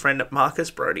and his friend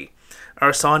Marcus Brody are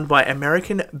assigned by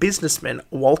American businessman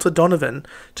Walter Donovan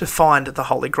to find the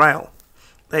Holy Grail.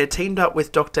 They are teamed up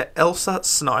with Dr. Elsa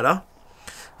Snyder,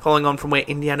 following on from where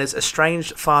Indiana's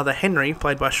estranged father Henry,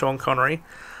 played by Sean Connery,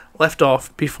 left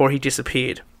off before he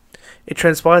disappeared. It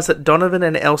transpires that Donovan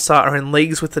and Elsa are in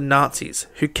leagues with the Nazis,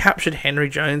 who captured Henry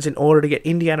Jones in order to get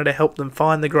Indiana to help them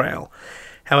find the Grail.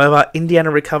 However,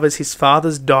 Indiana recovers his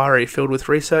father's diary filled with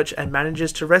research and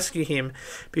manages to rescue him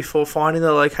before finding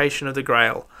the location of the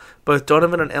Grail. Both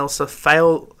Donovan and Elsa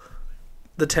fail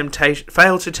the temptation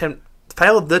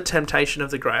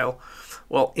of the Grail,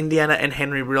 while Indiana and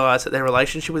Henry realise that their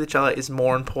relationship with each other is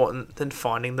more important than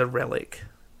finding the relic.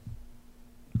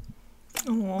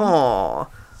 Aww.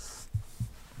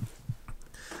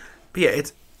 But yeah,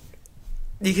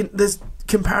 there's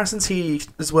comparisons here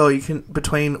as well.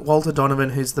 Between Walter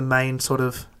Donovan, who's the main sort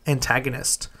of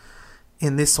antagonist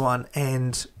in this one,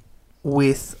 and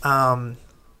with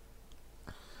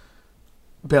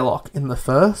Belloc in the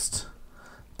first.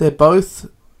 They're both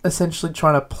essentially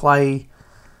trying to play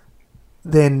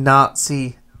their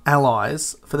Nazi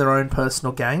allies for their own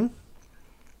personal gain.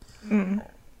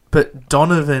 But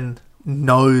Donovan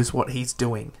knows what he's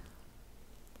doing.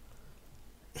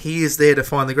 He is there to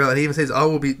find the Grail, and he even says, I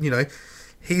will be,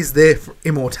 he's there for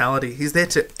immortality. He's there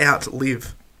to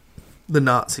outlive the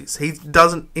Nazis. He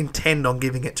doesn't intend on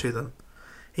giving it to them.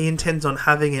 He intends on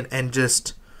having it and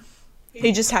just...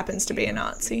 He just happens to be a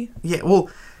Nazi. Yeah, well,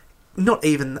 not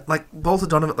even, Walter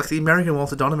Donovan, the American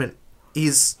Walter Donovan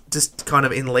is just kind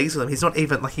of in leagues with him. He's not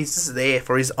even, he's just there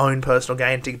for his own personal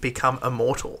gain to become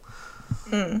immortal.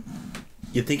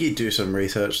 You'd think he'd do some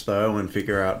research, though, and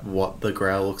figure out what the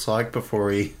Grail looks like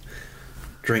before he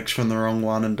drinks from the wrong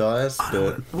one and dies.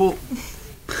 Well,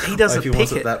 he doesn't he pick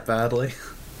wants it that badly.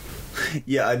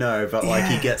 Yeah, I know, but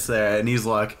he gets there and he's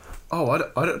like, oh,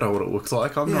 I don't know what it looks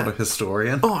like. I'm not a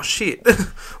historian. Oh, shit.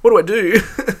 What do I do?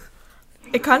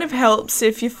 It kind of helps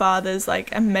if your father's,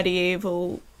 a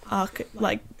medieval,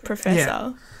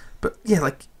 professor. But yeah,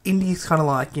 like Indy's kind of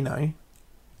like, you know,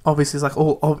 obviously it's like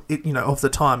all of it, you know, of the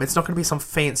time. It's not going to be some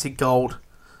fancy gold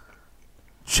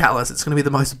chalice. It's going to be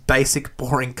the most basic,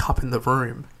 boring cup in the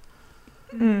room.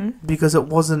 Because it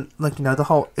wasn't like, you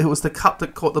know, it was the cup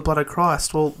that caught the blood of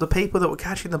Christ. Well, the people that were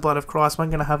catching the blood of Christ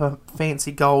weren't going to have a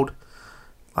fancy gold,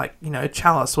 like, you know,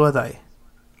 chalice, were they?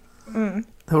 They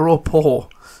were all poor.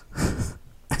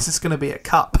 It's just going to be a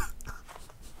cup.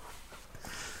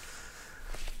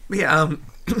 Yeah,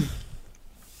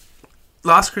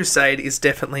 Last Crusade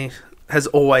has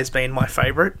always been my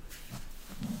favourite.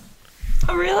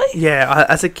 Oh, really? Yeah,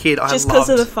 as a kid, I loved... Just because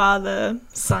of the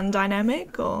father-son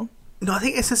dynamic, or...? No, I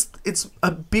think it's a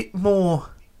bit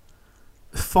more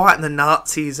fighting the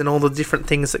Nazis and all the different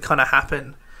things that kind of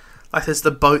happen. Like, there's the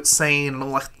boat scene and all,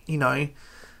 like, you know...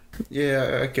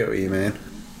 Yeah, I get what you mean.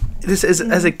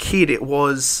 As a kid, it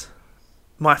was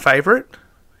my favourite.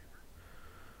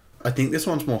 I think this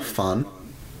one's more fun.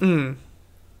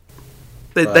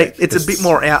 It's a bit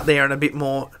more out there and a bit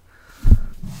more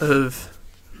of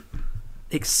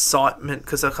excitement,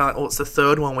 because it's the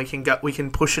third one. We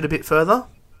can push it a bit further.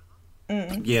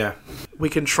 Yeah. We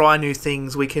can try new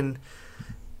things. We can,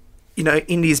 you know,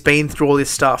 Indy's been through all this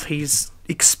stuff. He's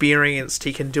experienced.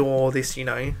 He can do all this, you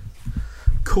know,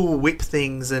 cool whip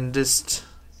things and just...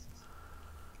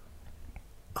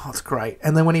 Oh, it's great.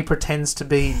 And then when he pretends to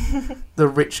be the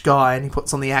rich guy and he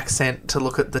puts on the accent to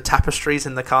look at the tapestries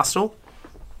in the castle,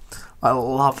 I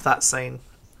love that scene.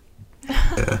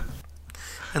 Yeah.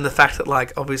 And the fact that,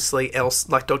 like, obviously,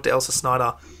 Dr. Elsa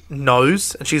Snyder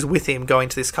knows, and she's with him going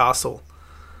to this castle.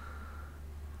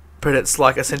 But it's,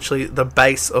 like, essentially the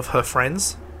base of her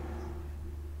friends.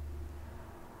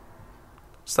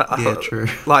 So True.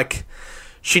 Like,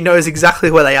 she knows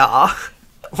exactly where they are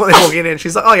when they walk in, and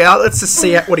she's like, oh, yeah, let's just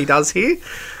see what he does here.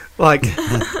 Like,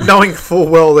 knowing full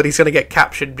well that he's going to get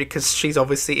captured because she's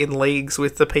obviously in leagues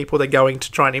with the people they're going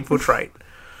to try and infiltrate.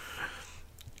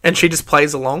 And she just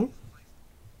plays along.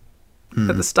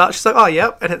 At the start, she's like, oh,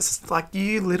 yep. And it's like,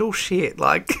 you little shit.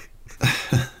 Like,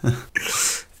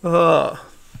 I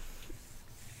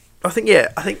think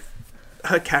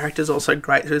her character's also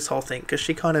great through this whole thing, because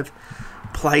she kind of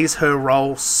plays her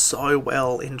role so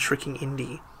well in tricking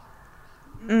Indy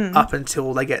up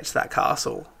until they get to that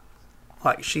castle.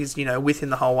 Like, she's, you know, with him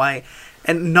the whole way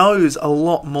and knows a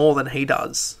lot more than he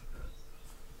does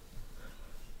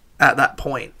at that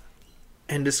point,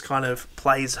 and just kind of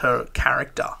plays her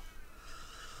character.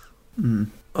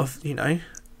 Of, you know,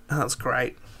 that's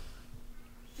great.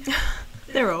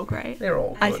 They're all great. They're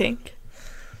all good. I think.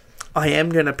 I am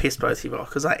going to piss both of you off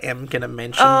because I am going to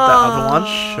mention that other one.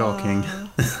 Shocking.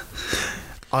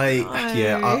 I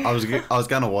was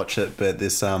going to watch it, but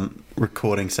this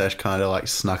recording sesh kind of like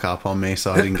snuck up on me,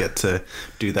 so I didn't get to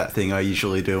do that thing I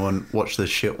usually do and watch the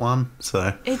shit one.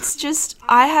 So it's just,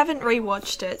 I haven't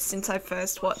rewatched it since I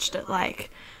first watched it,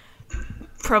 like,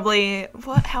 probably,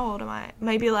 how old am I?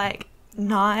 Maybe like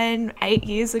 9-8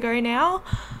 years ago now.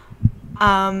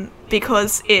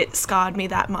 Because it scarred me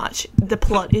that much. The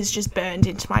plot is just burned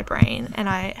into my brain, and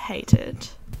I hate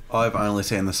it. I've only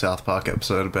seen the South Park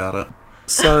episode about it.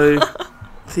 So,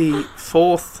 the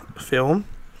fourth film,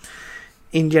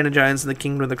 Indiana Jones and the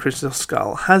Kingdom of the Crystal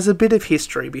Skull, has a bit of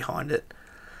history behind it.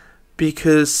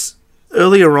 Because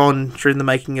earlier on, during the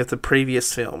making of the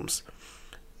previous films,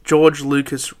 George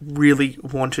Lucas really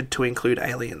wanted to include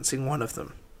aliens in one of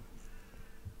them.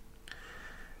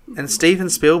 And Steven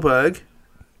Spielberg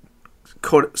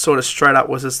sort of straight up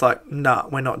was just like, nah,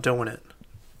 we're not doing it.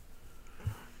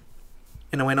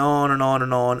 And it went on and on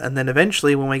and on. And then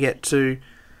eventually, when we get to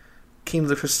Kingdom of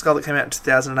the Crystal Skull that came out in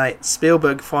 2008,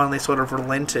 Spielberg finally sort of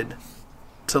relented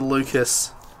to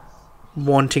Lucas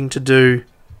wanting to do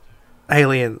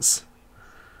aliens.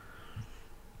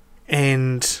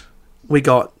 And we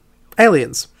got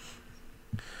aliens.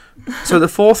 So the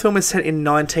fourth film is set in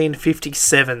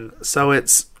 1957. So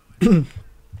it's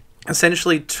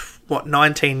essentially,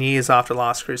 19 years after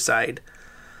Last Crusade.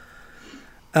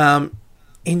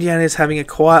 Indiana is having a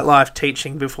quiet life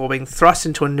teaching before being thrust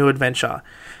into a new adventure.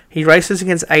 He races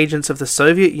against agents of the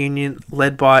Soviet Union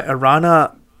led by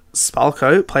Irina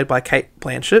Spalko, played by Cate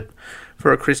Blanchett,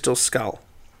 for a crystal skull.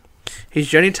 His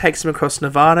journey takes him across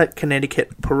Nevada,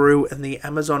 Connecticut, Peru, and the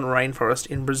Amazon rainforest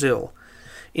in Brazil.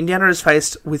 Indiana is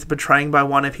faced with betraying by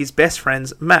one of his best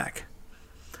friends, Mac,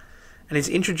 and is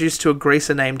introduced to a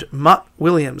greaser named Mutt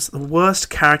Williams, the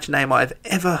worst character name I've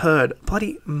ever heard.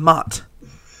 Bloody Mutt.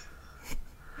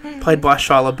 Played by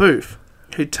Shia LaBeouf,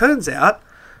 who turns out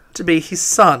to be his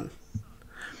son.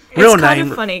 It's kind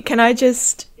of funny. Can I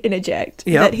just interject?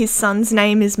 Yep. That his son's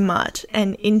name is Mutt,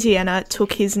 and Indiana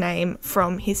took his name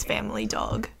from his family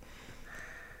dog.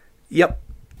 Yep.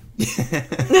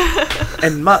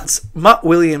 And Mutt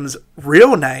Williams'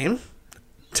 real name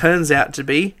turns out to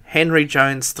be Henry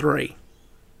Jones III.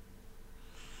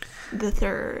 The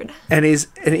third. And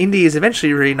Indy is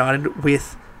eventually reunited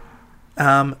with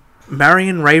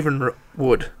Marion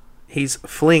Ravenwood. He's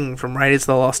Fling from Raiders of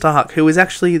the Lost Ark, who is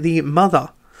actually the mother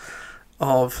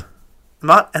of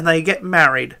Mutt, and they get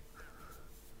married.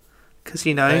 Because,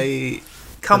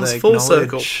 comes full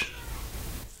circle.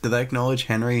 Do they acknowledge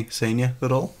Henry Sr.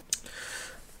 at all?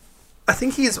 I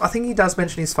think he does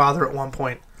mention his father at one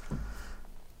point.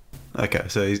 Okay,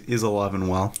 so he's alive and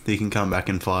well. He can come back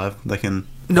in 5. They can.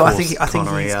 No, I think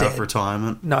Connery he's out dead. of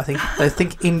retirement. No, I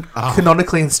think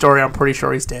canonically in story, I'm pretty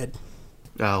sure he's dead.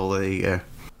 Oh, well, there you go.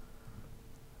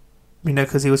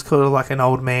 Because he was killed like an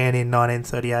old man in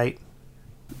 1938.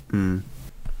 Mm.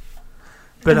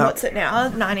 But what's it now?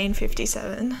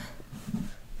 1957.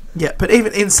 Yeah, but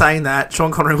even in saying that,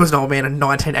 Sean Connery was an old man in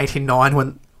 1989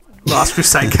 when Last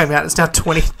Crusade came out. It's now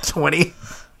 2020.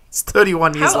 It's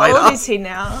 31 years later. How old is he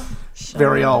now?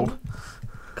 Very old.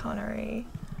 Connery.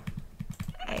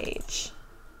 Age.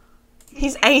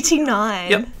 He's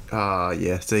 89. Yep.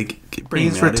 Yeah. So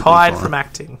he's retired from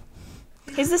acting.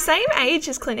 He's the same age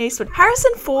as Clint Eastwood.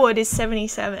 Harrison Ford is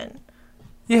 77.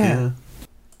 Yeah.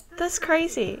 That's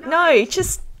crazy. No,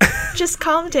 just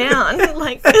calm down.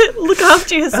 Look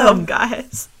after yourself,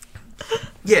 guys.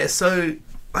 Yeah, so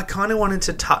I kind of wanted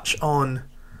to touch on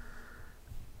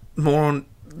more on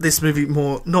this movie,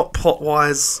 more not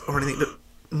plot-wise or anything, but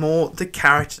more the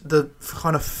character, the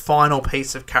kind of final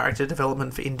piece of character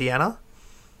development for Indiana.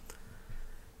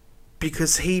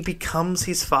 Because he becomes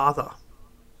his father.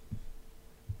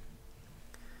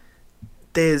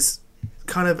 There's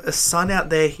kind of a son out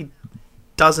there he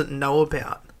doesn't know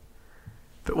about.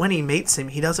 But when he meets him,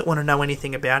 he doesn't want to know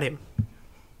anything about him.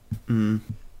 Mm.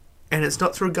 And it's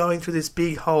not through going through this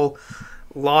big whole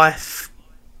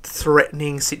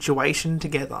life-threatening situation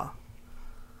together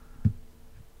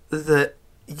that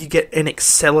you get an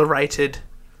accelerated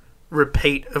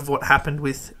repeat of what happened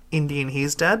with Indy and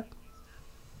his dad.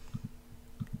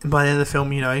 And by the end of the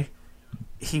film,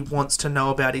 he wants to know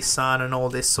about his son and all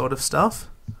this sort of stuff.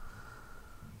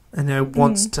 And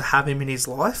wants to have him in his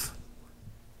life.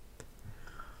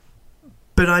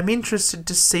 But I'm interested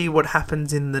to see what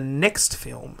happens in the next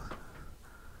film.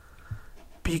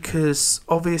 Because,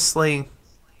 obviously,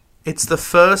 it's the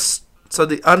first... So,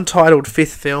 the untitled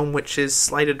 5th film, which is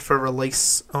slated for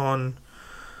release on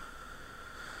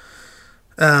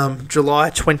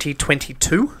July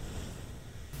 2022.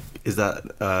 Is that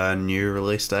a new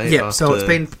release date? Yeah, so it's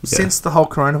been... Since the whole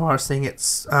coronavirus thing,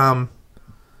 it's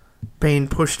been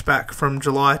pushed back from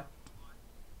July...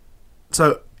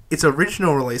 So, its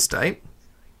original release date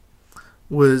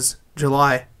was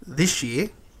July this year.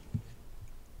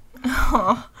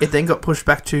 Oh. It then got pushed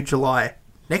back to July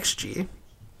next year.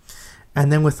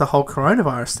 And then with the whole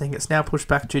coronavirus thing, it's now pushed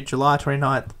back to July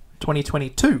 29th,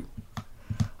 2022.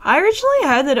 I originally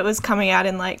heard that it was coming out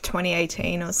in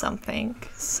 2018 or something.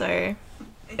 So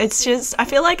it's just, I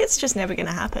feel like it's just never going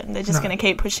to happen. They're just going to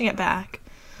keep pushing it back.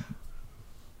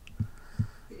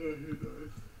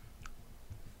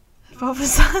 What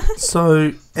was that?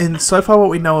 So far what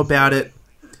we know about it...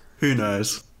 Who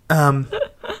knows? Shia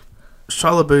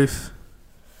LaBeouf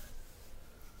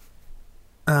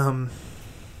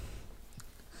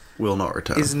will not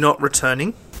return. Is not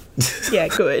returning. Yeah,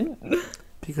 good.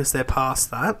 Because they're past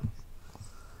that.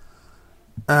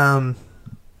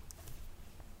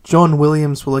 John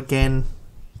Williams will again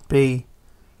be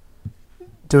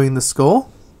doing the score.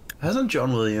 Hasn't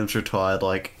John Williams retired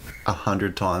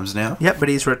 100 times now? Yep, but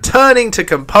he's returning to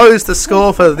compose the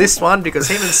score for this one because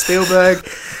him and Spielberg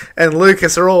and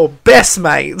Lucas are all best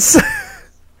mates.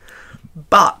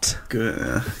 But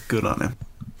good on him.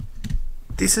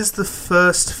 This is the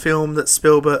first film that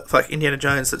Spielberg, like Indiana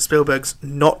Jones, that Spielberg's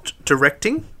not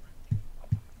directing.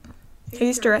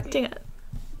 Who's directing it?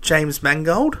 James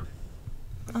Mangold.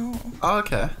 Oh,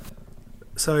 okay.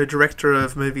 So, director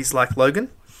of movies like Logan.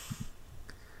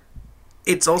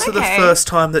 It's also the first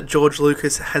time that George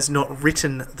Lucas has not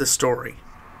written the story.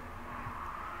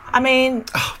 I mean,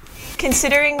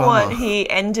 considering what he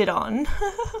ended on.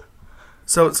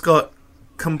 So it's got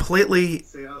completely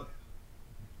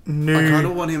new... I kind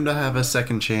of want him to have a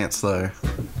second chance, though.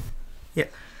 Yeah.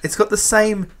 It's got the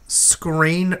same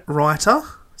screenwriter,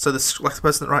 so the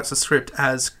person that writes the script,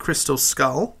 as Crystal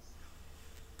Skull.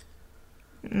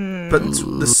 But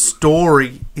the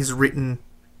story is written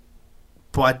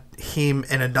by him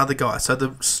and another guy. So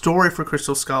the story for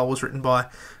Crystal Skull was written by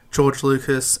George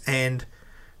Lucas and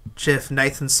Jeff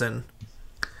Nathanson.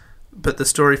 But the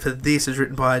story for this is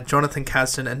written by Jonathan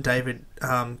Kasdan and David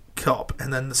Kopp,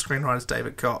 and then the screenwriter's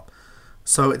David Kopp.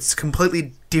 So it's a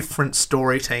completely different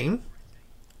story team,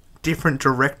 different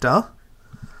director.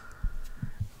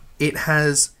 It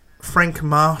has Frank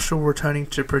Marshall returning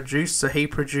to produce, so he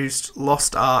produced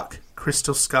Lost Ark,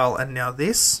 Crystal Skull, and now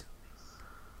this.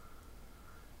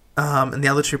 And the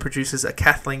other two producers are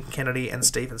Kathleen Kennedy and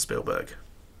Steven Spielberg.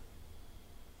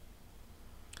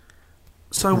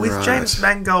 So with James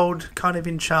Mangold kind of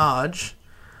in charge,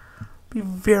 I'd be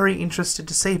very interested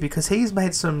to see, because he's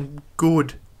made some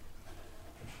good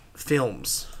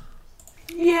films.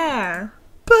 Yeah.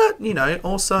 But, you know,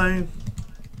 also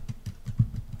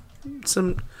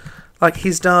some, like,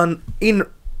 he's done in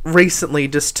recently he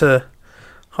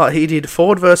did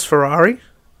Ford vs Ferrari,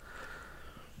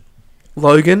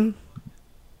 Logan,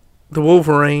 The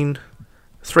Wolverine,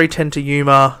 3:10 to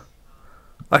Yuma.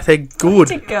 Like, they're good.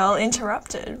 The Girl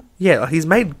Interrupted. Yeah, like, he's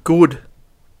made good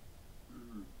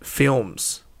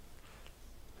films.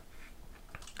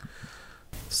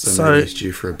 So maybe he's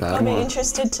due for a bad I'd be one.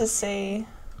 interested to see.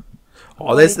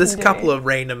 Oh, there's a couple of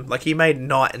random, like, he made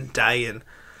Night and Day, and,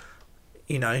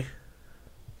 you know.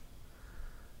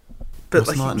 But, What's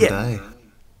like, Night and Day?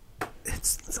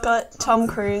 It's got Tom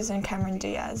Cruise and Cameron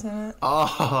Diaz in it.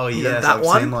 Oh, yes, that I've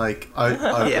one? seen, like,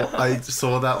 I Yeah. I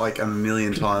saw that, like, a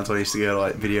million times when I used to go to,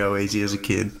 like, Video Easy as a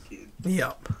kid.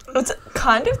 Yep. It's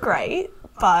kind of great,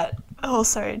 but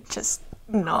also just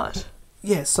not.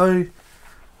 Yeah, so,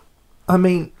 I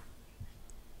mean,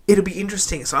 it'll be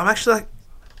interesting. So I'm actually, like,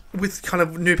 with kind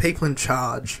of new people in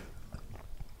charge,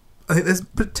 I think there's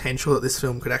potential that this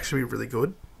film could actually be really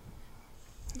good.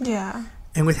 Yeah.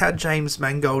 And with how James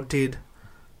Mangold did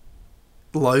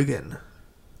Logan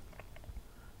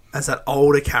as that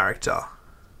older character,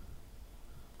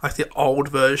 like the old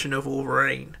version of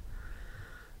Wolverine,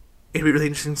 it'd be really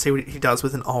interesting to see what he does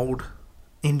with an old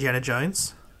Indiana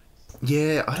Jones.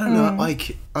 Yeah, I don't know.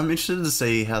 Like, I'm interested to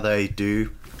see how they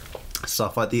do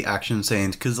stuff like the action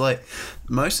scenes, because, like,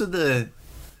 most of the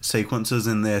sequences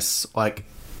in this, like,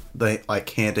 they, like,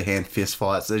 hand-to-hand fist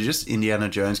fights, they're just Indiana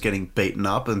Jones getting beaten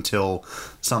up until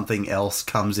something else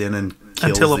comes in and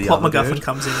kills Until a the plot other MacGuffin dude.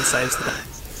 comes in and saves the day.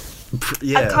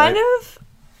 Yeah,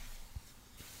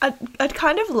 I'd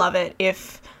kind of love it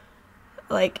if,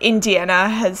 like, Indiana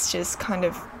has just kind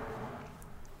of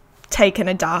taken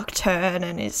a dark turn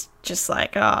and is just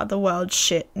like, the world's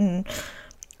shit, and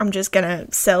I'm just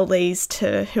gonna sell these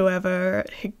to whoever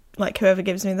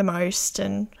gives me the most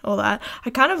and all that. I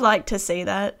kind of like to see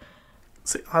that,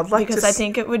 So I'd like because to I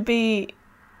think it would be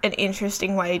an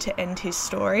interesting way to end his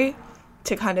story,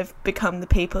 to kind of become the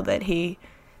people that he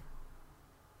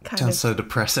kind sounds of... so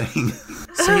depressing.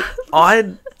 see,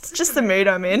 I'd It's just the mood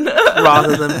I'm in.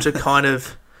 rather them to kind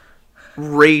of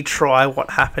retry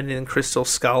what happened in Crystal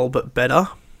Skull, but better.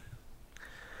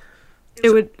 It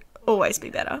would always be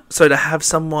better. So to have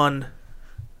someone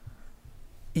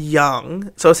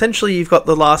young, so essentially you've got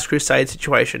the Last Crusade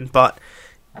situation, but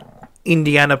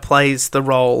Indiana plays the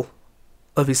role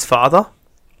of his father.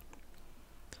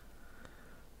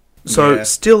 So Yeah.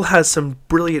 still has some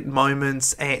brilliant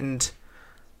moments, and,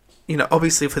 you know,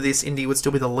 obviously for this, Indy would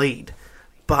still be the lead,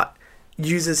 but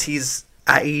uses his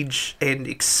age and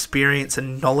experience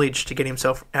and knowledge to get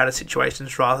himself out of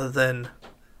situations rather than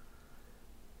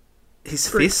his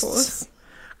Brute fists. force.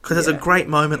 Because there's a great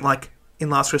moment, like, in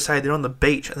Last Crusade, they're on the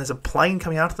beach and there's a plane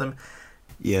coming after them,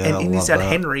 Yeah, and I Indy's love dad that.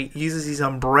 Henry uses his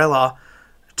umbrella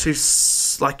to,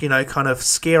 like, you know, kind of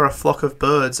scare a flock of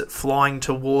birds flying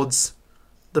towards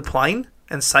the plane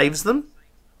and saves them.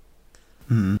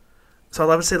 Mhm. So I'd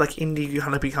love to see, like, Indy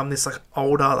kind of become this, like,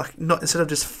 older, like, not, instead of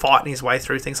just fighting his way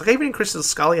through things. Like, even in Crystal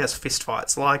Skull, he has fist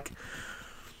fights, like,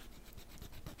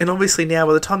 and obviously now,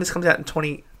 by the time this comes out in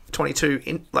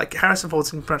 2022, like, Harrison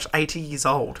Ford's pretty much 80 years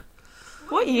old.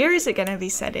 What year is it going to be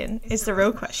set in, is the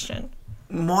real question.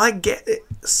 My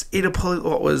guess, it'll probably,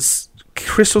 what was,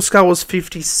 Crystal Skull was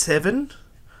 57.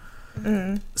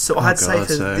 So I'd say God,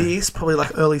 for so- this, probably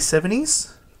like early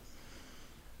 70s.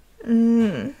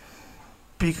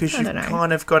 Because I you've don't know.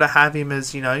 kind of got to have him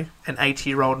as, you know, an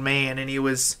 80-year-old man, and he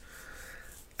was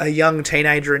a young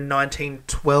teenager in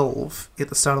 1912 at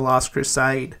the start of Last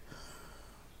Crusade.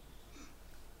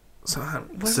 So,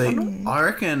 See, I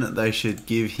reckon they should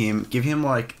give him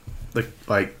like the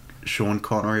Sean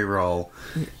Connery role,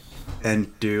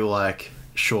 and do like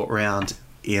Short Round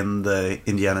in the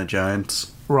Indiana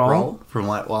Jones role from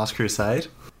like Last Crusade.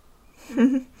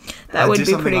 That would do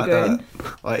be something pretty like good.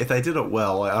 that. Like, if they did it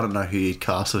well, like, I don't know who you'd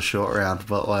cast as Short Round,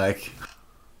 but like,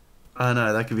 I don't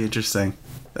know, that could be interesting.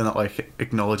 And that like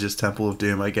acknowledges Temple of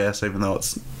Doom, I guess, even though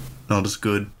it's not as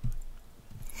good.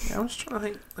 yeah, I was trying to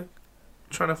think, like,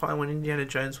 trying to find when Indiana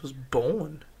Jones was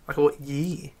born. Like, what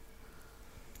year?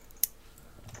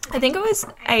 I think it was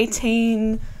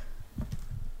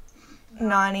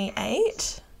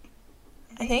 1898.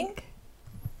 I think.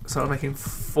 So I'm making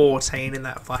 14 in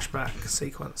that flashback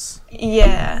sequence.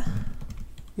 Yeah,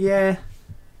 Yeah.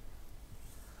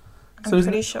 I'm So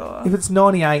isn't pretty it- sure. If it's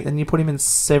 98, then you put him in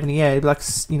 70. Yeah, it'd be like,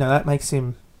 you know, that makes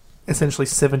him essentially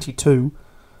 72.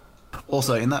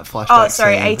 Also, in that flashback Oh,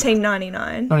 sorry, scene,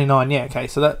 1899. 99, yeah, okay.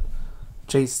 So that,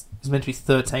 geez, he's meant to be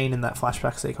 13 in that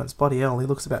flashback sequence. Bloody hell, he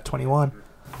looks about 21.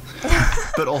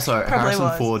 but also Probably Harrison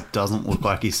was. Ford doesn't look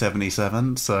like he's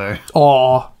 77, so...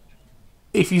 Oh,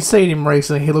 if you've seen him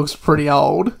recently, he looks pretty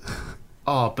old.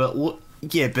 Oh, but look...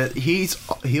 Yeah, but he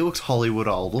looks Hollywood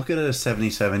old. Look at a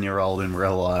 77-year-old in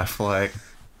real life, like...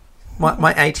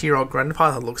 My 80-year-old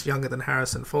grandfather looks younger than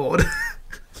Harrison Ford.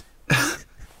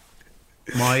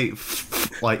 My,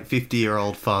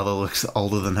 50-year-old father looks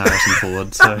older than Harrison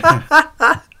Ford, so...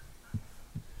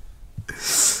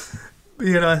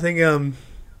 You know, I think,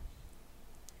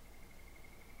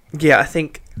 yeah, I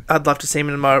think I'd love to see him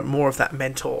in more of that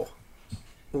mentor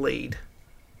lead.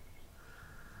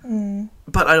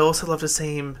 But I'd also love to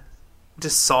see him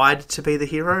decide to be the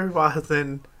hero rather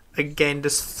than, again,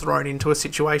 just thrown into a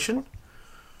situation.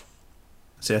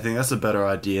 See, I think that's a better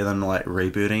idea than,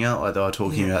 rebooting it, like they were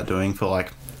talking about doing for,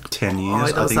 10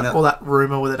 years. There I was think all that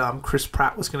rumour with it, Chris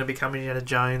Pratt was going to become Indiana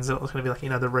Jones and it was going to be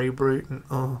the reboot. And,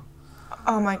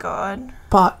 Oh my god.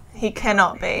 But, He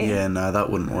cannot be. Yeah, no,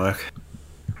 that wouldn't work.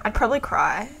 I'd probably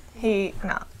cry.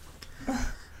 No.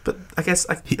 but I guess...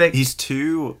 He's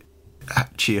too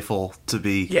cheerful to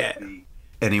be yeah,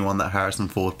 anyone that Harrison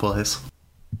Ford plays.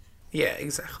 yeah,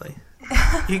 exactly.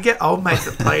 You get old mate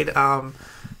that played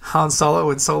Han Solo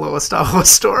in Solo: A Star Wars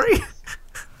Story.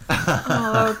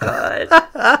 Oh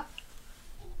god.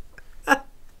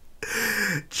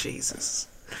 Jesus.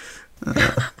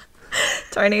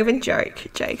 Don't even joke,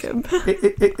 Jacob.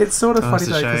 It's sort of Oh, funny it's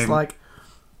a though, because shame.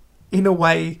 in a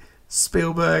way,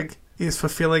 Spielberg is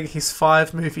fulfilling his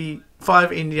five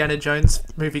Indiana Jones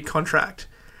movie contract.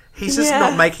 He's just Yeah.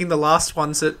 not making the last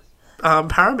ones at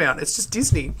Paramount. It's just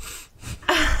Disney,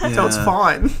 so it's Yeah.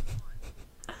 fine.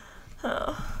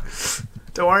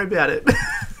 Don't worry about it.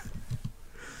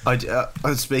 I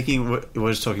was speaking. We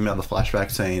were just talking about the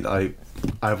flashback scene. I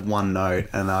have one note,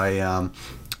 and I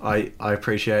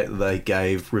appreciate that they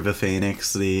gave River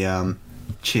Phoenix the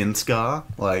chin scar,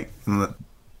 with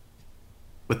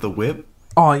the whip.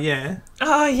 Oh yeah,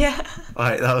 Oh yeah.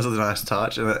 That was a nice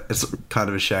touch, and it's kind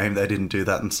of a shame they didn't do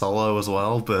that in Solo as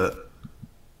well. But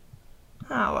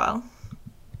Oh well.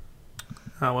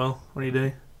 oh well. What do you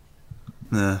do?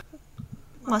 nah.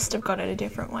 Must have got it a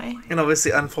different way. And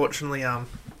obviously, unfortunately,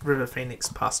 River Phoenix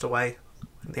passed away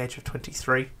at the age of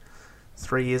 23,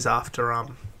 3 years after my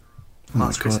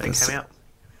Last God, Crusade that's- came out.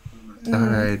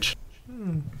 Our age.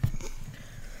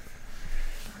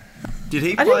 Did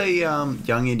he play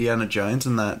young Indiana Jones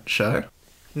in that show?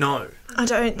 No, I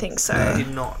don't think so. he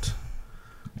did not.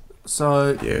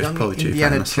 So, Yeah, it's young probably too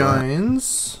Indiana famous for that.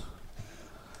 Jones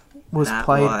was That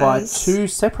played by was- two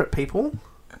separate people.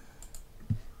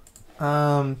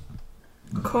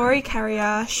 Corey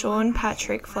Carrier, Sean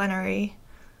Patrick Flannery.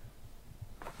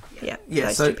 Yeah, Yeah,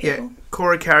 those so two people.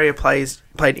 Corey Carrier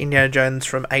played Indiana Jones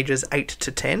from ages 8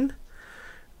 to 10.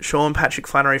 Sean Patrick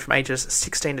Flannery from ages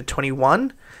 16 to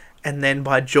 21, and then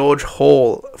by George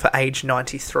Hall for age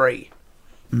 93.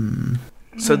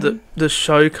 So the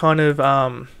show kind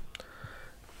of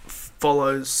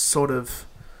follows sort of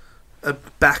a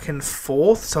back and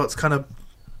forth. So it's kind of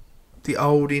the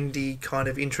old indie kind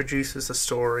of introduces the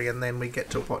story, and then we get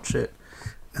to watch it,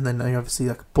 and then they obviously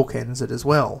bookends it as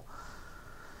well.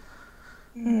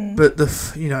 But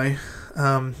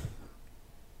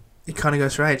it kind of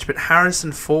goes through age. But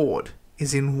Harrison Ford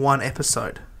is in one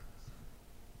episode.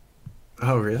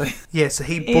 Oh, really? Yeah, so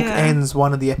he Yeah. bookends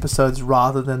one of the episodes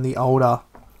rather than the older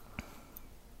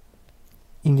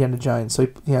Indiana Jones. So,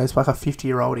 it's like a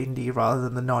 50-year-old indie rather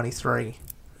than the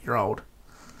 93-year-old.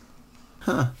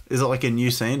 Huh. Is it like a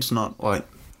new scene? It's not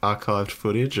archived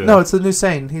footage? Or... No, it's a new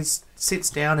scene. He sits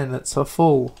down in it, so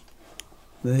full.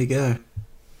 There you go.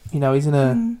 He's in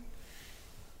a...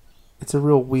 It's a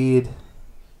real weird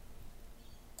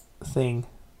thing.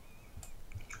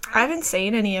 I haven't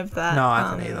seen any of that. No, I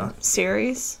haven't either.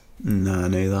 Series. No,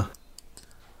 neither.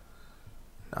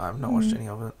 No, I've not watched any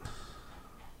of it.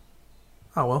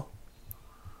 Oh, well.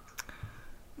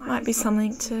 Might be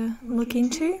something to look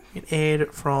into. It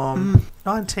aired from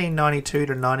 1992 to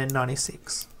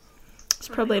 1996. It's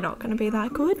probably not going to be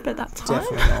that good, but that's fine.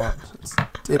 Definitely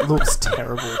not. It looks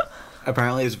terrible.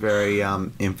 Apparently, it's very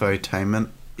infotainment.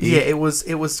 Yeah, it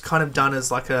was kind of done as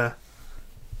like a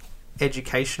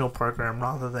educational program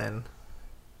rather than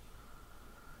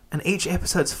And each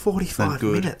episode's 45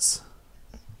 good. minutes.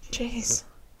 Jeez.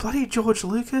 Bloody George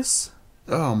Lucas.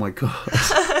 Oh my god.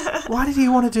 Why did he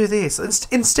want to do this?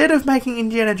 Instead of making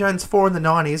Indiana Jones 4 in the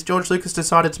 90s, George Lucas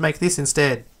decided to make this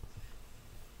instead.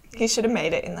 He should have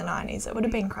made it in the 90s. It would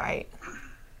have been great.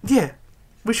 Yeah.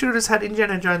 We should have just had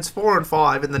Indiana Jones 4 and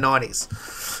 5 in the 90s.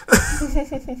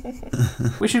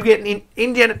 We should get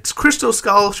Indiana Crystal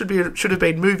Skull should have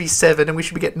been movie 7, and we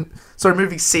should be getting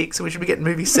movie 6, and we should be getting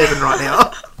movie 7 right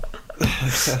now.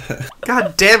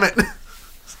 God damn it!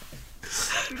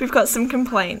 We've got some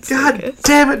complaints. God Lucas.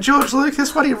 damn it, George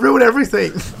Lucas! Why do you ruin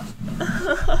everything?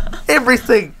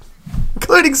 Everything,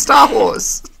 including Star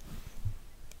Wars.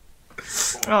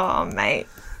 Oh, mate.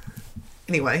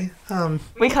 Anyway,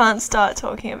 We can't start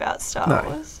talking about Star No.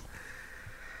 Wars.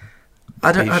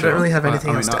 I don't Are you sure? really have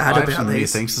anything else to add I have about some new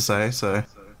these. things to say, so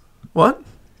What?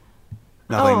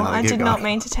 nothing. I keep did going. not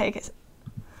mean to take a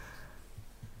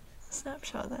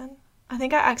snapshot then. I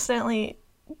think I accidentally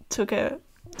took a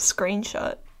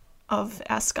screenshot of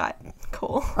our Skype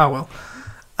call. Oh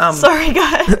well. Sorry,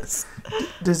 guys.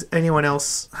 Does anyone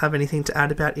else have anything to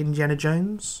add about Indiana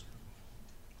Jones?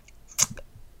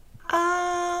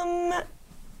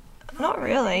 Not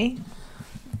really.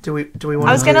 Do we want?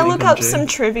 I was going to look up June. some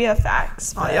trivia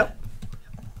facts. Oh, But yep.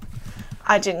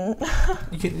 I didn't.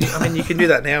 You can do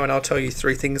that now, and I'll tell you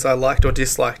 3 things I liked or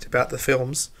disliked about the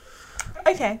films.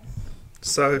 Okay.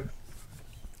 So,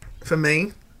 for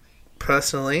me,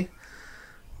 personally,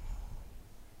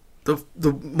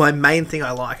 my main thing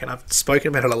I like, and I've spoken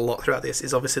about it a lot throughout this,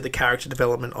 is obviously the character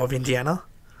development of Indiana.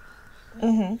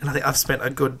 Mm-hmm. And I think I've spent a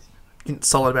good,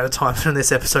 solid amount of time in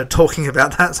this episode talking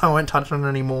about that, so I won't touch on it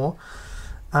anymore.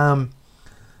 The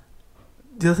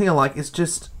other thing I like is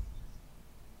just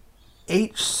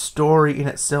each story in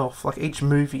itself, like each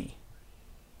movie,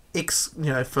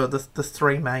 for the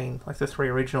 3 main, like the 3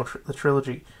 original, the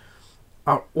trilogy,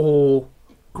 are all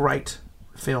great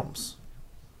films.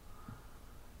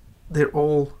 They're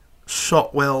all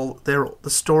shot well. The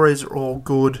stories are all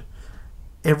good.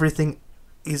 They're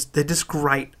just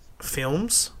great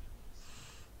films,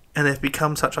 and they've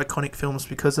become such iconic films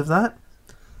because of that.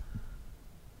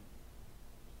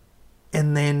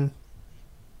 And then,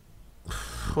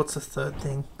 what's the third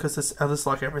thing? Because I just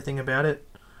like everything about it.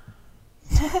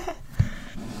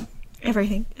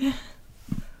 Everything. Yeah,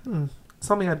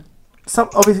 sorry,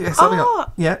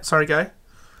 go.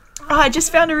 Oh, I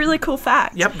just found a really cool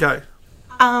fact. Yep, go.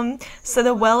 So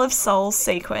the Well of Souls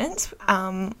sequence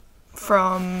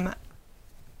from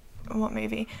what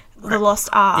movie? The Lost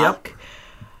Ark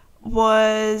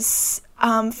was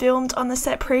filmed on the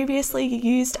set previously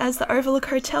used as the Overlook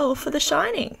Hotel for The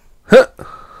Shining. Huh.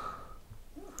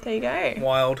 There you go.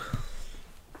 Wild.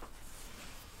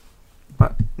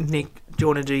 But Nick, do you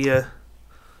want to do your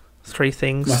 3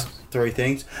 things? No, 3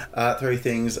 things. 3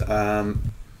 things. I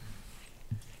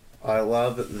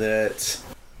love that.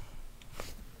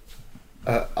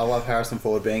 I love Harrison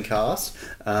Ford being cast.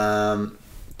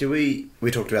 We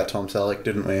talked about Tom Selleck,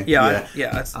 didn't we? Yeah.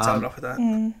 I started off with that.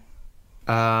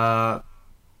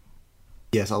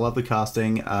 Yes, I love the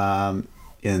casting.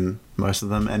 In most of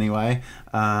them, anyway.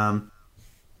 I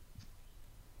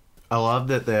love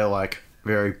that they're like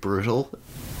very brutal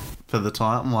for the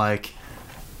time. Like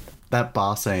that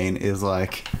bar scene is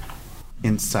like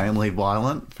insanely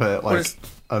violent for like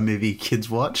a movie kids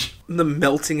watch. The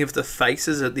melting of the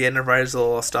faces at the end of Raiders of the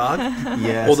Lost Ark.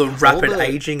 Yes. Or the rapid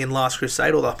aging in Last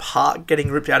Crusade, or the heart getting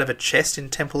ripped out of a chest in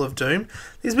Temple of Doom.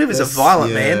 These movies are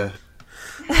violent, man.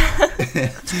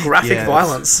 It's graphic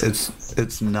violence.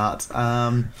 It's nuts.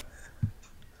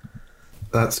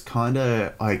 That's kind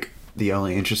of like the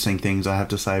only interesting things I have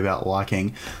to say about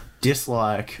liking.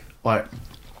 Dislike, like,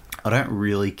 I don't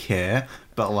really care,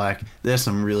 but like there's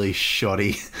some really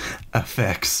shoddy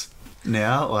effects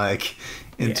now, like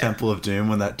in Temple of Doom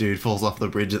when that dude falls off the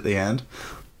bridge at the end.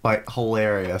 Like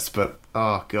hilarious, but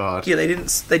oh god. Yeah, they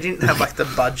didn't have like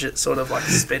the budget sort of like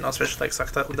spent on special effects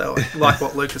like that. They were like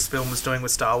what Lucasfilm was doing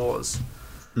with Star Wars.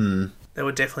 They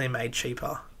were definitely made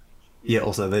cheaper. Yeah,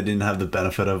 also they didn't have the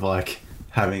benefit of like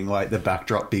having like the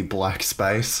backdrop be black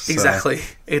space. So Exactly.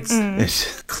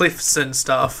 It's cliffs and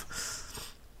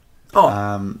stuff.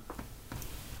 Oh,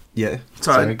 yeah.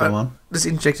 sorry, Go on. Just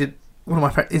interjected. One of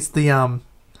my friends. It's the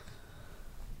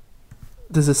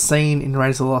There's a scene in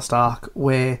Raiders of the Lost Ark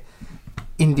where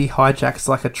Indy hijacks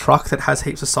like a truck that has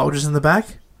heaps of soldiers in the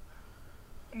back.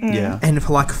 Yeah. And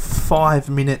for like 5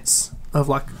 minutes of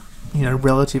like,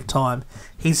 relative time,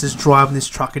 he's just driving this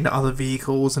truck into other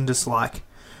vehicles and just like,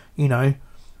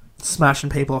 smashing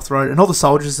people off the road. And all the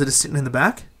soldiers are just sitting in the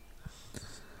back.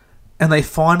 And they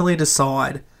finally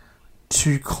decide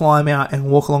to climb out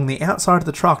and walk along the outside of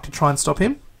the truck to try and stop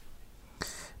him.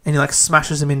 And he, like,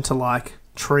 smashes him into, like,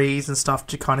 trees and stuff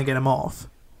to kind of get him off.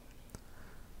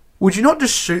 Would you not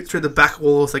just shoot through the back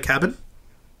wall of the cabin?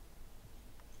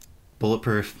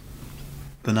 Bulletproof.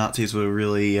 The Nazis were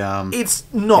really, It's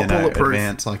not bulletproof.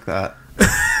 advanced like that.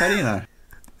 How do you know?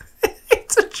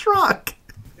 It's a truck.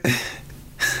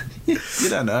 You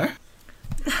don't know.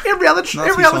 Every other thing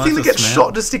that gets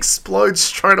shot just explodes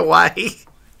straight away.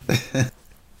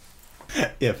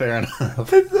 Yeah, fair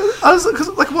enough. I was cause,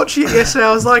 like watching it yesterday.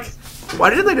 I was like, why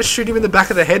didn't they just shoot him in the back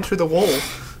of the head through the wall?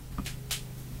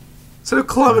 Instead of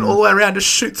climbing all the way around, just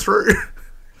shoot through.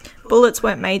 Bullets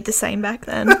weren't made the same back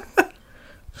then.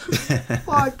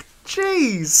 Like,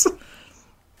 jeez.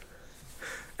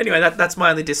 Anyway, that's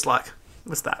my only dislike.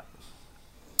 Was that?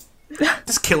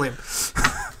 Just kill him.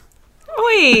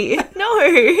 Oi,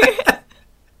 no.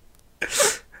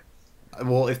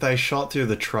 Well, if they shot through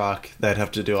the truck, they'd have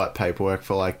to do like paperwork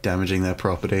for like damaging their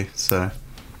property. So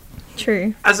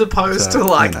True. As opposed to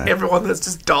like everyone that's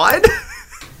just died.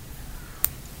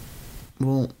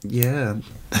 Well, yeah.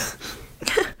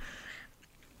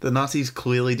 The Nazis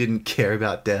clearly didn't care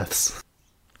about deaths.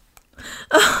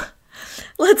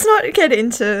 Let's not get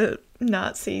into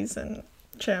Nazis and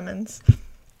Germans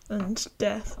and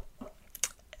death.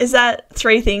 Is that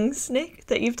 3 things, Nick,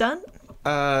 that you've done?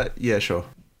 Yeah, sure.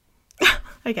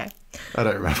 Okay. I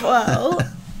don't remember. Well,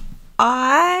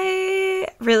 I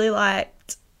really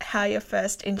liked how you're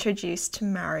first introduced to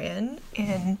Marion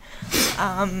in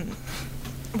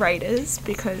Raiders,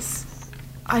 because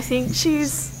I think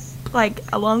she's, like,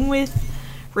 along with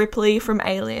Ripley from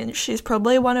Alien, she's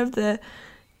probably one of the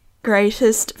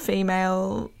greatest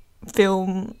female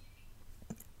film,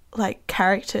 like,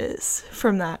 characters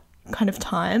from that kind of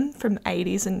time, from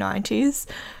 80s and 90s,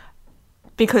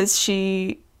 because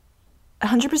she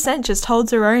 100% just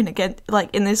holds her own again,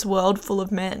 like, in this world full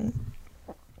of men.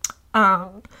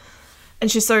 And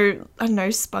she's so, I don't know,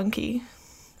 spunky.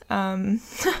 Do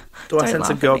I sense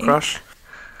a girl crush?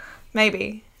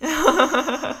 Maybe.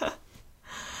 But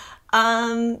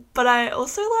I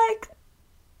also like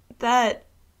that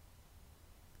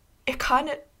it kind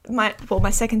of,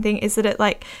 my second thing is that it,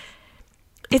 like,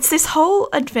 it's this whole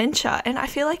adventure, and I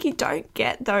feel like you don't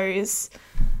get those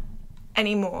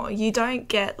anymore. You don't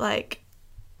get, like,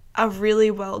 a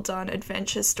really well done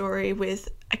adventure story with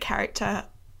a character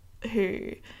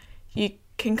who you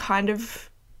can kind of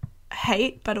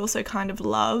hate but also kind of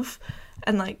love,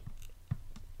 and like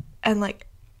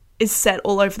is set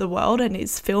all over the world and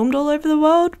is filmed all over the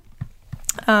world,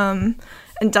 and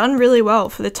done really well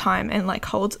for the time, and like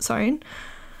holds its own.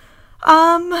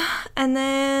 And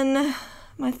then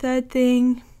my third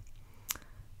thing,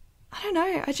 I don't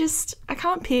know, I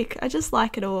can't pick. I just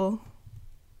like it all.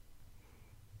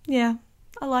 Yeah,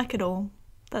 I like it all.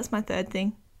 That's my third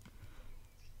thing.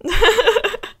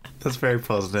 That's very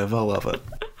positive. I love it.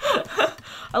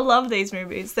 I love these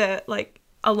movies. They're, like,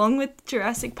 along with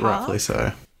Jurassic Park. Rightfully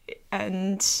so.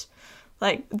 And,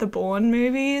 like, the Bourne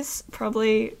movies,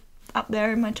 probably up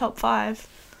there in my top 5.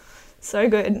 So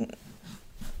good.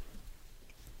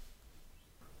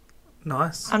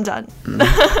 Nice. I'm done.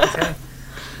 Okay.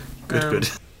 Good.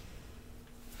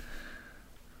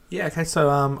 Yeah, okay, so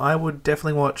I would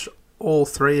definitely watch all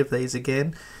 3 of these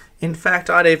again. In fact,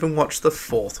 I'd even watch the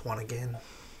 4th one again.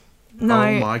 No.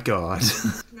 Oh my god.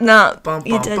 Nah, Bum,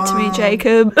 you're bum, dead to me, bum.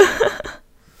 Jacob.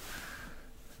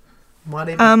 Might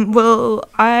even... Well,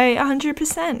 I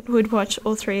 100% would watch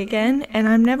all 3 again, and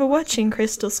I'm never watching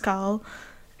Crystal Skull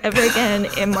ever again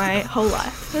in my whole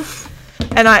life.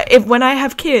 And when I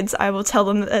have kids, I will tell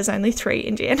them that there's only 3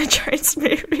 Indiana Jones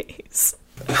movies.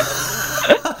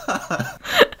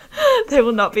 They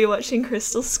will not be watching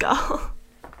Crystal Skull.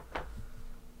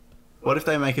 What if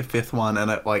they make a 5th one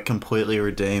and it like completely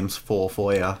redeems 4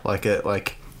 for you? Like it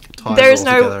like ties There's it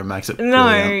all together and makes it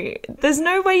brilliant. No, there's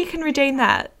no way you can redeem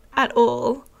that at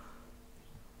all.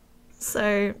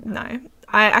 So, no.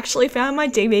 I actually found my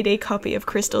DVD copy of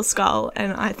Crystal Skull,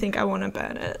 and I think I want to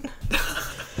burn it.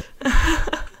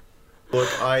 Look,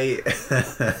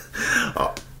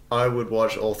 I would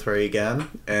watch all 3 again,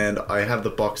 and I have the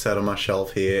box set on my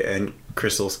shelf here, and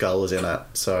Crystal Skull is in it.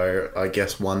 So I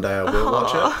guess one day I will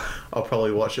watch it. I'll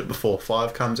probably watch it before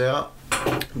 5 comes out.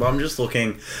 But I'm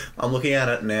looking at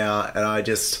it now, and it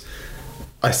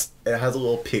has a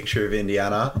little picture of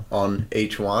Indiana on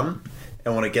each one.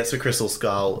 And when it gets to Crystal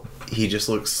Skull, he just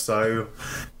looks so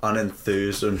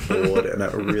unenthused and bored, and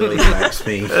it really makes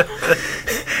me...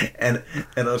 And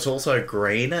it's also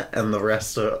green, and the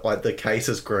rest are, like, the case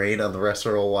is green, and the rest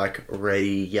are all, like, red,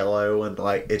 yellow, and,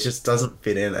 like, it just doesn't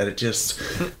fit in, and it just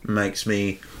makes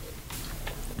me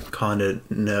kind of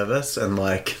nervous and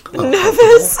like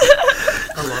Nervous.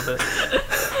 I love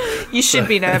it. You should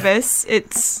be nervous.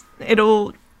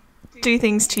 It'll do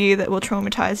things to you that will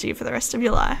traumatize you for the rest of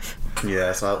your life.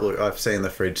 Yeah, so I've seen the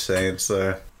fridge scene,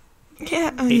 so Yeah.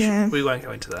 Oh, You yeah. should- we won't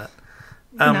go into that.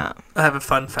 No. I have a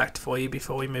fun fact for you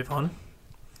before we move on.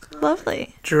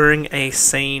 Lovely. During a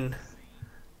scene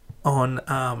on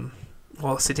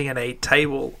while sitting at a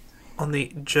table on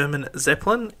the German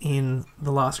Zeppelin in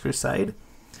The Last Crusade,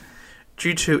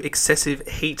 due to excessive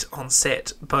heat on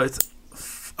set, both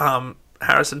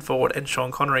Harrison Ford and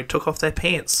Sean Connery took off their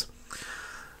pants.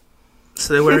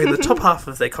 So they're wearing the top half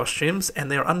of their costumes and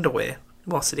their underwear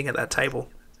while sitting at that table.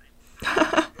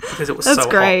 Because it was That's so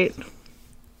great. hot.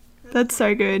 That's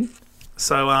so good.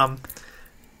 So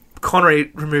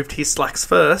Connery removed his slacks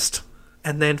first,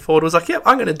 and then Ford was like, yep,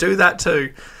 I'm going to do that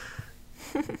too.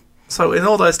 So in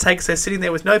all those takes, they're sitting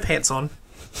there with no pants on.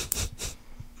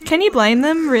 Can you blame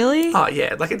them, really? Oh,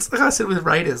 yeah. Like, it's like I said with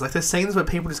Raiders. Like, there's scenes where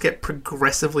people just get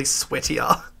progressively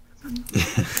sweatier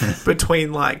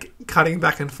between, like, cutting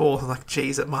back and forth. Like,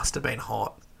 geez, it must have been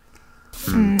hot.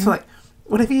 So, like,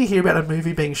 whenever you hear about a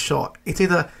movie being shot, it's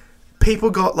either people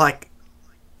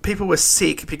were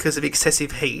sick because of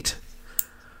excessive heat,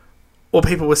 or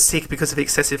people were sick because of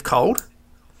excessive cold.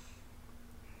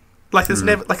 Like, there's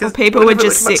never... like, Or people were whenever,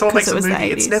 just sick someone 'cause makes it a was the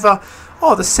movie, It's 80s. never,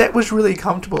 oh, the set was really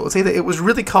comfortable. It's either it was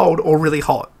really cold or really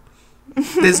hot.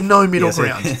 There's no middle Yeah, see-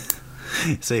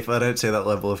 ground. See, if I don't see that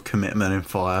level of commitment in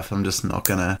Five, I'm just not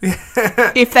gonna.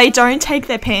 If they don't take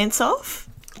their pants off,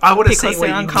 I would have Because seen where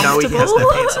they're you know he has no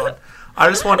uncomfortable. pants on. I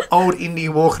just want old Indy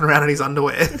walking around in his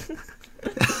underwear.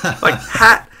 Like,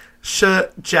 hat,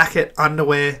 shirt, jacket,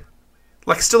 underwear.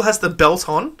 Like, still has the belt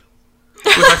on.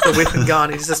 With, like, the whip and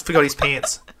gun. He just forgot his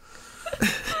pants.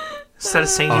 Just had a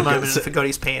senior Okay, moment so- and forgot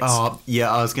his pants. Oh,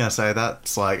 yeah, I was gonna say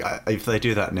that's like if they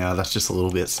do that now, that's just a little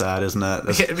bit sad, isn't it?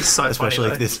 Yeah, it'd be so Especially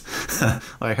funny, if this,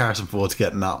 like Harrison Ford's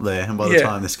getting up there, and by the Yeah.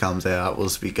 time this comes out, we'll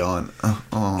just be going,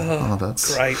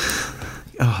 that's Great.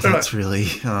 oh, that's really,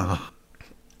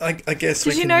 I guess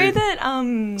did you know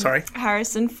that Sorry?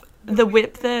 the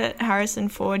whip that Harrison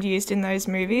Ford used in those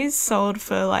movies sold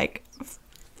for like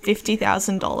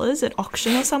 $50,000 at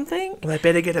auction or something? Well, they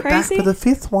better get it Crazy. back for the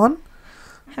fifth one.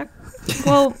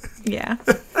 Well, yeah.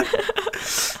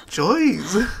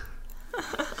 Jeez.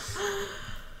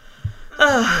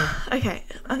 Okay,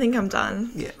 I think I'm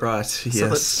done. Yeah. right,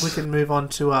 So we can move on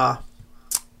to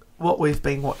what we've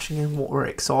been watching and what we're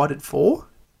excited for.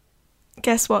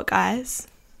 Guess what, guys?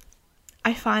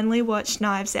 I finally watched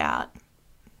Knives Out.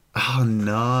 Oh,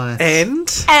 nice.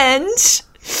 And And,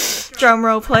 drum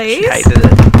roll please, hated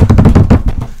it.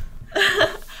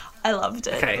 I loved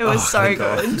it. Okay. It was Oh, so thank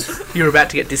God. good. You were about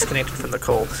to get disconnected from the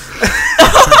call.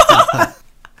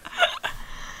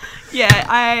 Yeah,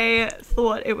 I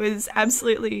thought it was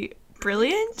absolutely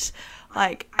brilliant.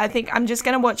 Like, I think I'm just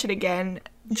going to watch it again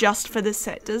just for the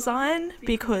set design,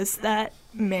 because that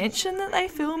mansion that they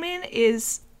film in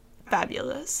is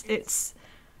fabulous. It's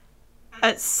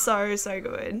so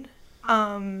good.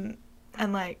 And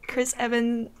like Chris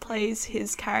Evans plays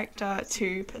his character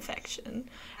to perfection.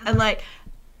 And like,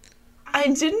 I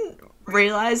didn't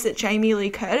realize that Jamie Lee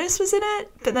Curtis was in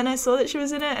it, but then I saw that she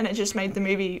was in it, and it just made the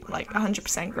movie like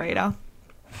 100% greater.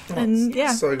 And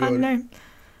yeah, so I good. don't know,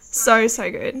 so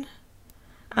good.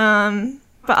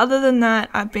 But other than that,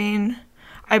 I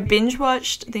binge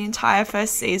watched the entire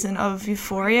first season of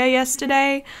Euphoria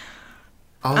yesterday.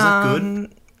 Oh, was that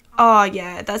good? Oh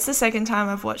yeah, that's the second time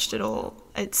I've watched it all.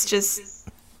 It's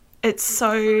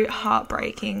so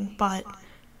heartbreaking, but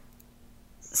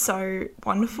so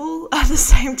wonderful at the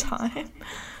same time.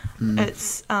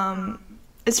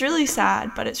 It's really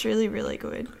sad, but it's really, really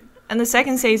good. And the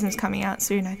second season's coming out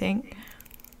soon, I think.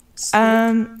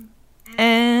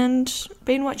 And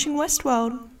been watching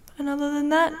Westworld. And other than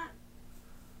that,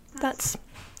 that's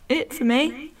it for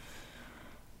me.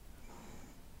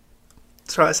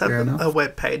 So I just Fair have enough. a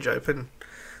web page open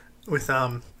with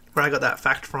where I got that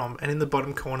fact from, and in the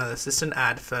bottom corner there's just an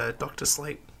ad for Dr.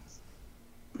 Sleep.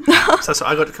 so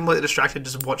I got completely distracted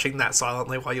just watching that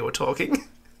silently while you were talking.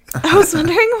 I was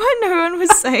wondering why no one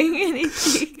was saying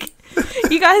anything.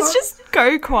 You guys just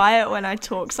go quiet when I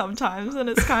talk sometimes, and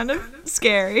it's kind of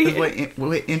scary.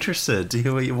 We're interested to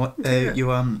hear what you want. You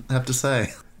have to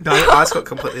say. No, I just got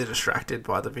completely distracted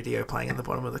by the video playing in the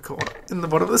bottom of the corner, in the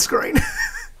bottom of the screen.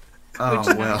 Oh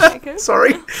well. Okay.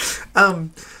 Sorry.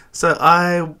 So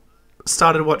I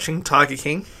started watching Tiger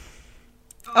King.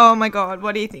 Oh my god,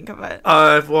 what do you think of it?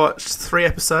 I've watched 3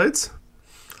 episodes.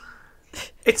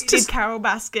 It's Did just, Carol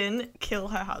Baskin kill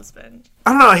her husband?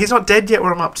 I don't know, he's not dead yet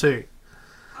where I'm up to.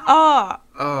 Oh,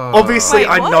 Obviously, Wait,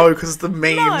 I what? know because the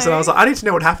memes, and I was No. like, I need to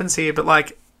know what happens here, but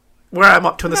like, where I'm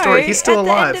up to in the story, he's still at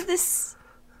alive. The end of this...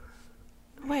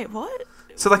 Wait, what?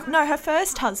 So like, No, her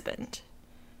first husband.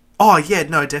 oh yeah,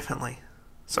 no, definitely.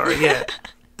 Sorry, yeah,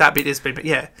 that bit is big, but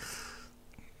yeah.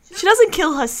 She doesn't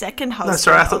kill her second husband. No,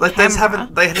 sorry, I thought on they just camera.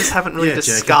 haven't really Yeah, Jacob,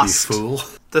 you discussed fool.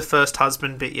 the first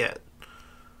husband bit yet.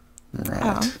 Right.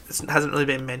 Oh. It hasn't really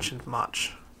been mentioned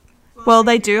much. Well,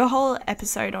 they do a whole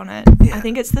episode on it. Yeah. I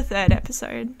think it's the third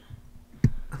episode.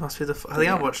 It must be I think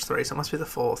I watched 3, so it must be the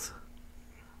 4th.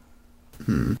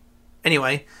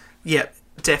 Anyway, yeah,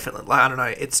 definitely. Like, I don't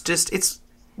know. It's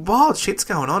wild shit's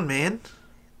going on, man.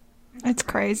 It's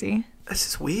crazy. It's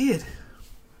just weird.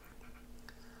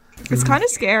 It's kind of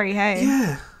scary, hey?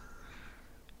 Yeah.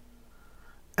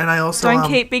 And I also Don't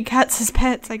keep big cats as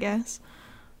pets, I guess.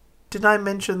 did I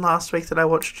mention last week that I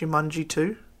watched Jumanji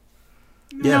 2?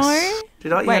 Yes. No?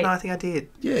 Did I? Yeah, Wait. no, I think I did.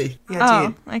 Yay. Yeah, I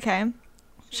did. Oh, okay.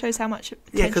 Shows how much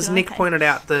Yeah, because attention I Nick pay. pointed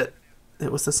out that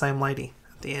it was the same lady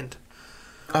at the end.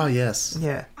 Oh, yes.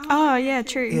 Yeah. Oh, yeah,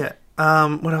 true. Yeah.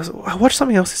 I watched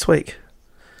something else this week.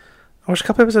 I watched a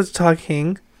couple episodes of Tiger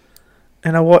King,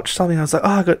 and I watched something. I was like,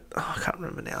 I can't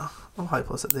remember now. I'm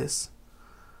hopeless at this.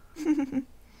 Oh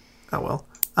well.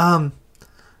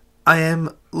 I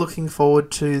am looking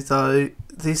forward to, though,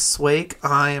 this week.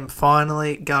 I am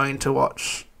finally going to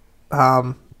watch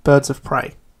Birds of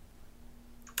Prey.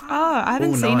 Oh, I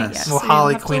haven't Ooh, seen nice. it yet. Or so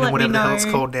Harley you'll have to Quinn, or let me whatever the hell it's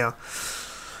know called now.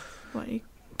 what you-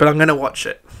 But I'm going to watch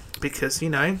it because,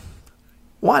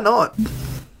 why not? Yeah,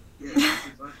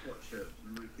 let's watch it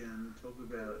and we can talk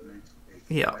about it next week.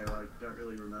 Yeah. I don't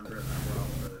really remember it that well,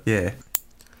 but... Yeah.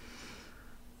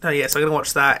 No, yes, I'm going to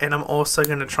watch that, and I'm also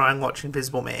going to try and watch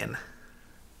Invisible Man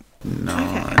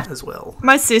Nice. as well.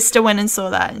 My sister went and saw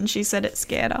that and she said it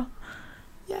scared her.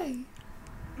 Yay.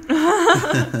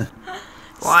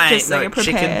 Well, I ain't Just so no you're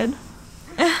chicken.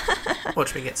 prepared.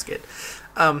 Watch me get scared.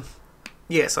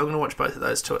 Yes, I'm going to watch both of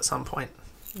those two at some point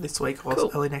this week or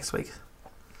Cool. early next week.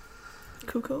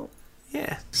 Cool.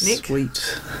 Yeah. Nick?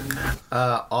 Sweet.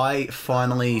 I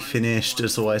finally finished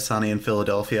It's Always Sunny in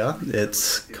Philadelphia.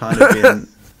 It's kind of been...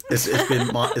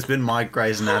 It's been my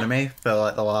Grey's Anatomy for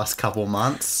like the last couple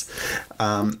months.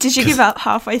 Did you give up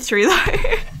halfway through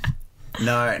though?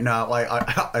 No, like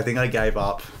I think I gave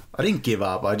up. I didn't give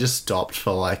up. I just stopped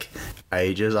for like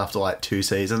ages after like 2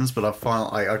 seasons. But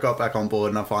I got back on board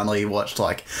and I finally watched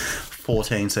like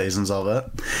 14 seasons of it,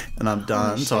 and I'm done.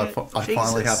 Holy So shit. I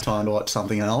finally Jesus. have time to watch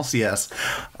something else. Yes,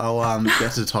 I'll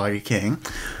get to Tiger King.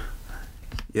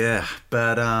 Yeah,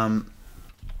 but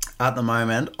at the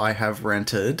moment I have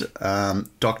rented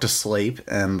Doctor Sleep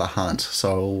and The Hunt,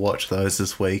 so I'll watch those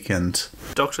this week. And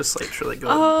Doctor Sleep's really good.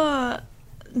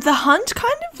 The Hunt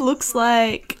kind of looks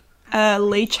like a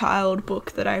Lee Child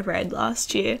book that I read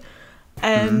last year.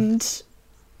 And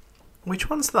Which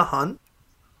one's The Hunt?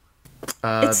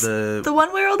 it's the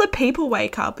one where all the people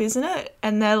wake up, isn't it?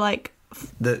 And they're like,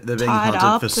 they're being tied hunted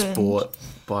up for sport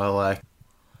by like...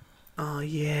 Oh,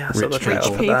 yeah. I saw Rich the trailer rich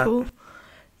for that. people.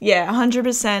 Yeah,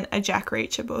 100% a Jack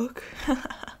Reacher book.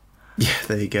 Yeah,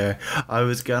 there you go. I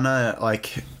was gonna I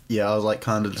was like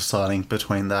kind of deciding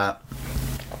between that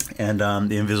and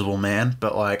The Invisible Man,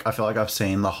 but like I feel like I've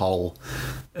seen the whole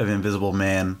of Invisible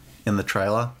Man in the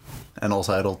trailer, and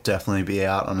also it'll definitely be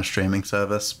out on a streaming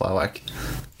service by like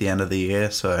the end of the year.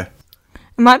 So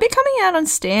It might be coming out on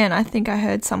Stan. I think I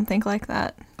heard something like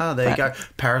that. there you But go.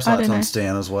 Parasite's know. on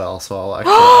Stan as well, so I'll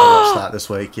watch that this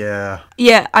week. Yeah,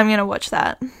 Yeah, I'm going to watch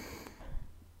that.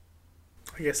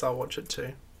 I guess I'll watch it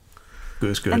too.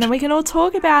 good. And then we can all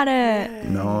talk about it.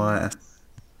 Nice.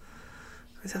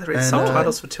 I just have to read And,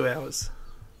 subtitles for 2 hours.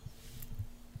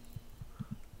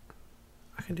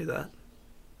 I can do that.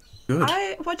 Good.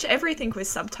 I watch everything with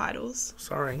subtitles.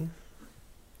 Sorry.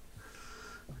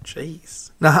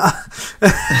 Jeez. Nah.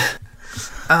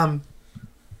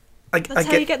 That's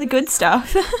how you get the good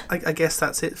stuff. I guess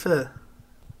that's it for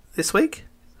this week.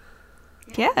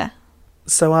 Yeah.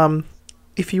 So,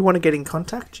 if you want to get in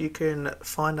contact, you can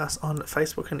find us on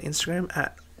Facebook and Instagram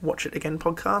at Watch It Again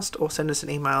Podcast, or send us an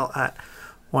email at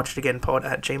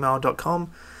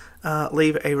watchitagainpod@gmail.com.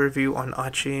 Leave a review on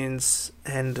iTunes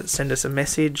and send us a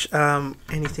message.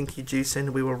 Anything you do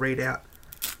send, we will read out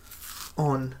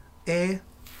on air.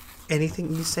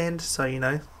 Anything you send, so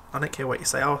I don't care what you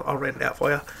say, I'll read it out for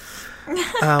you.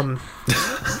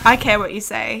 I care what you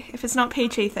say. If it's not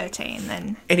PG-13,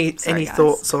 then... Any Sorry, guys.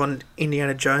 thoughts on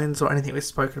Indiana Jones or anything we've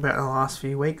spoken about in the last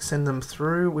few weeks, send them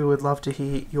through. We would love to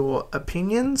hear your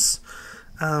opinions.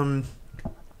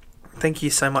 Thank you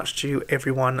so much to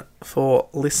everyone for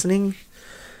listening.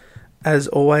 As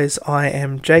always, I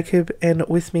am Jacob, and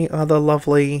with me are the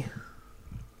lovely...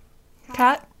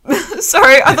 Kat.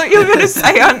 Sorry, I thought you were going to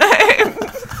say our name.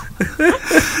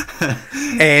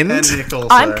 And Nick also.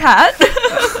 I'm Kat.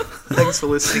 thanks for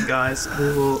listening, guys.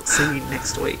 We will see you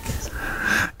next week.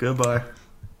 Goodbye.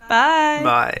 Bye.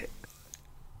 Bye.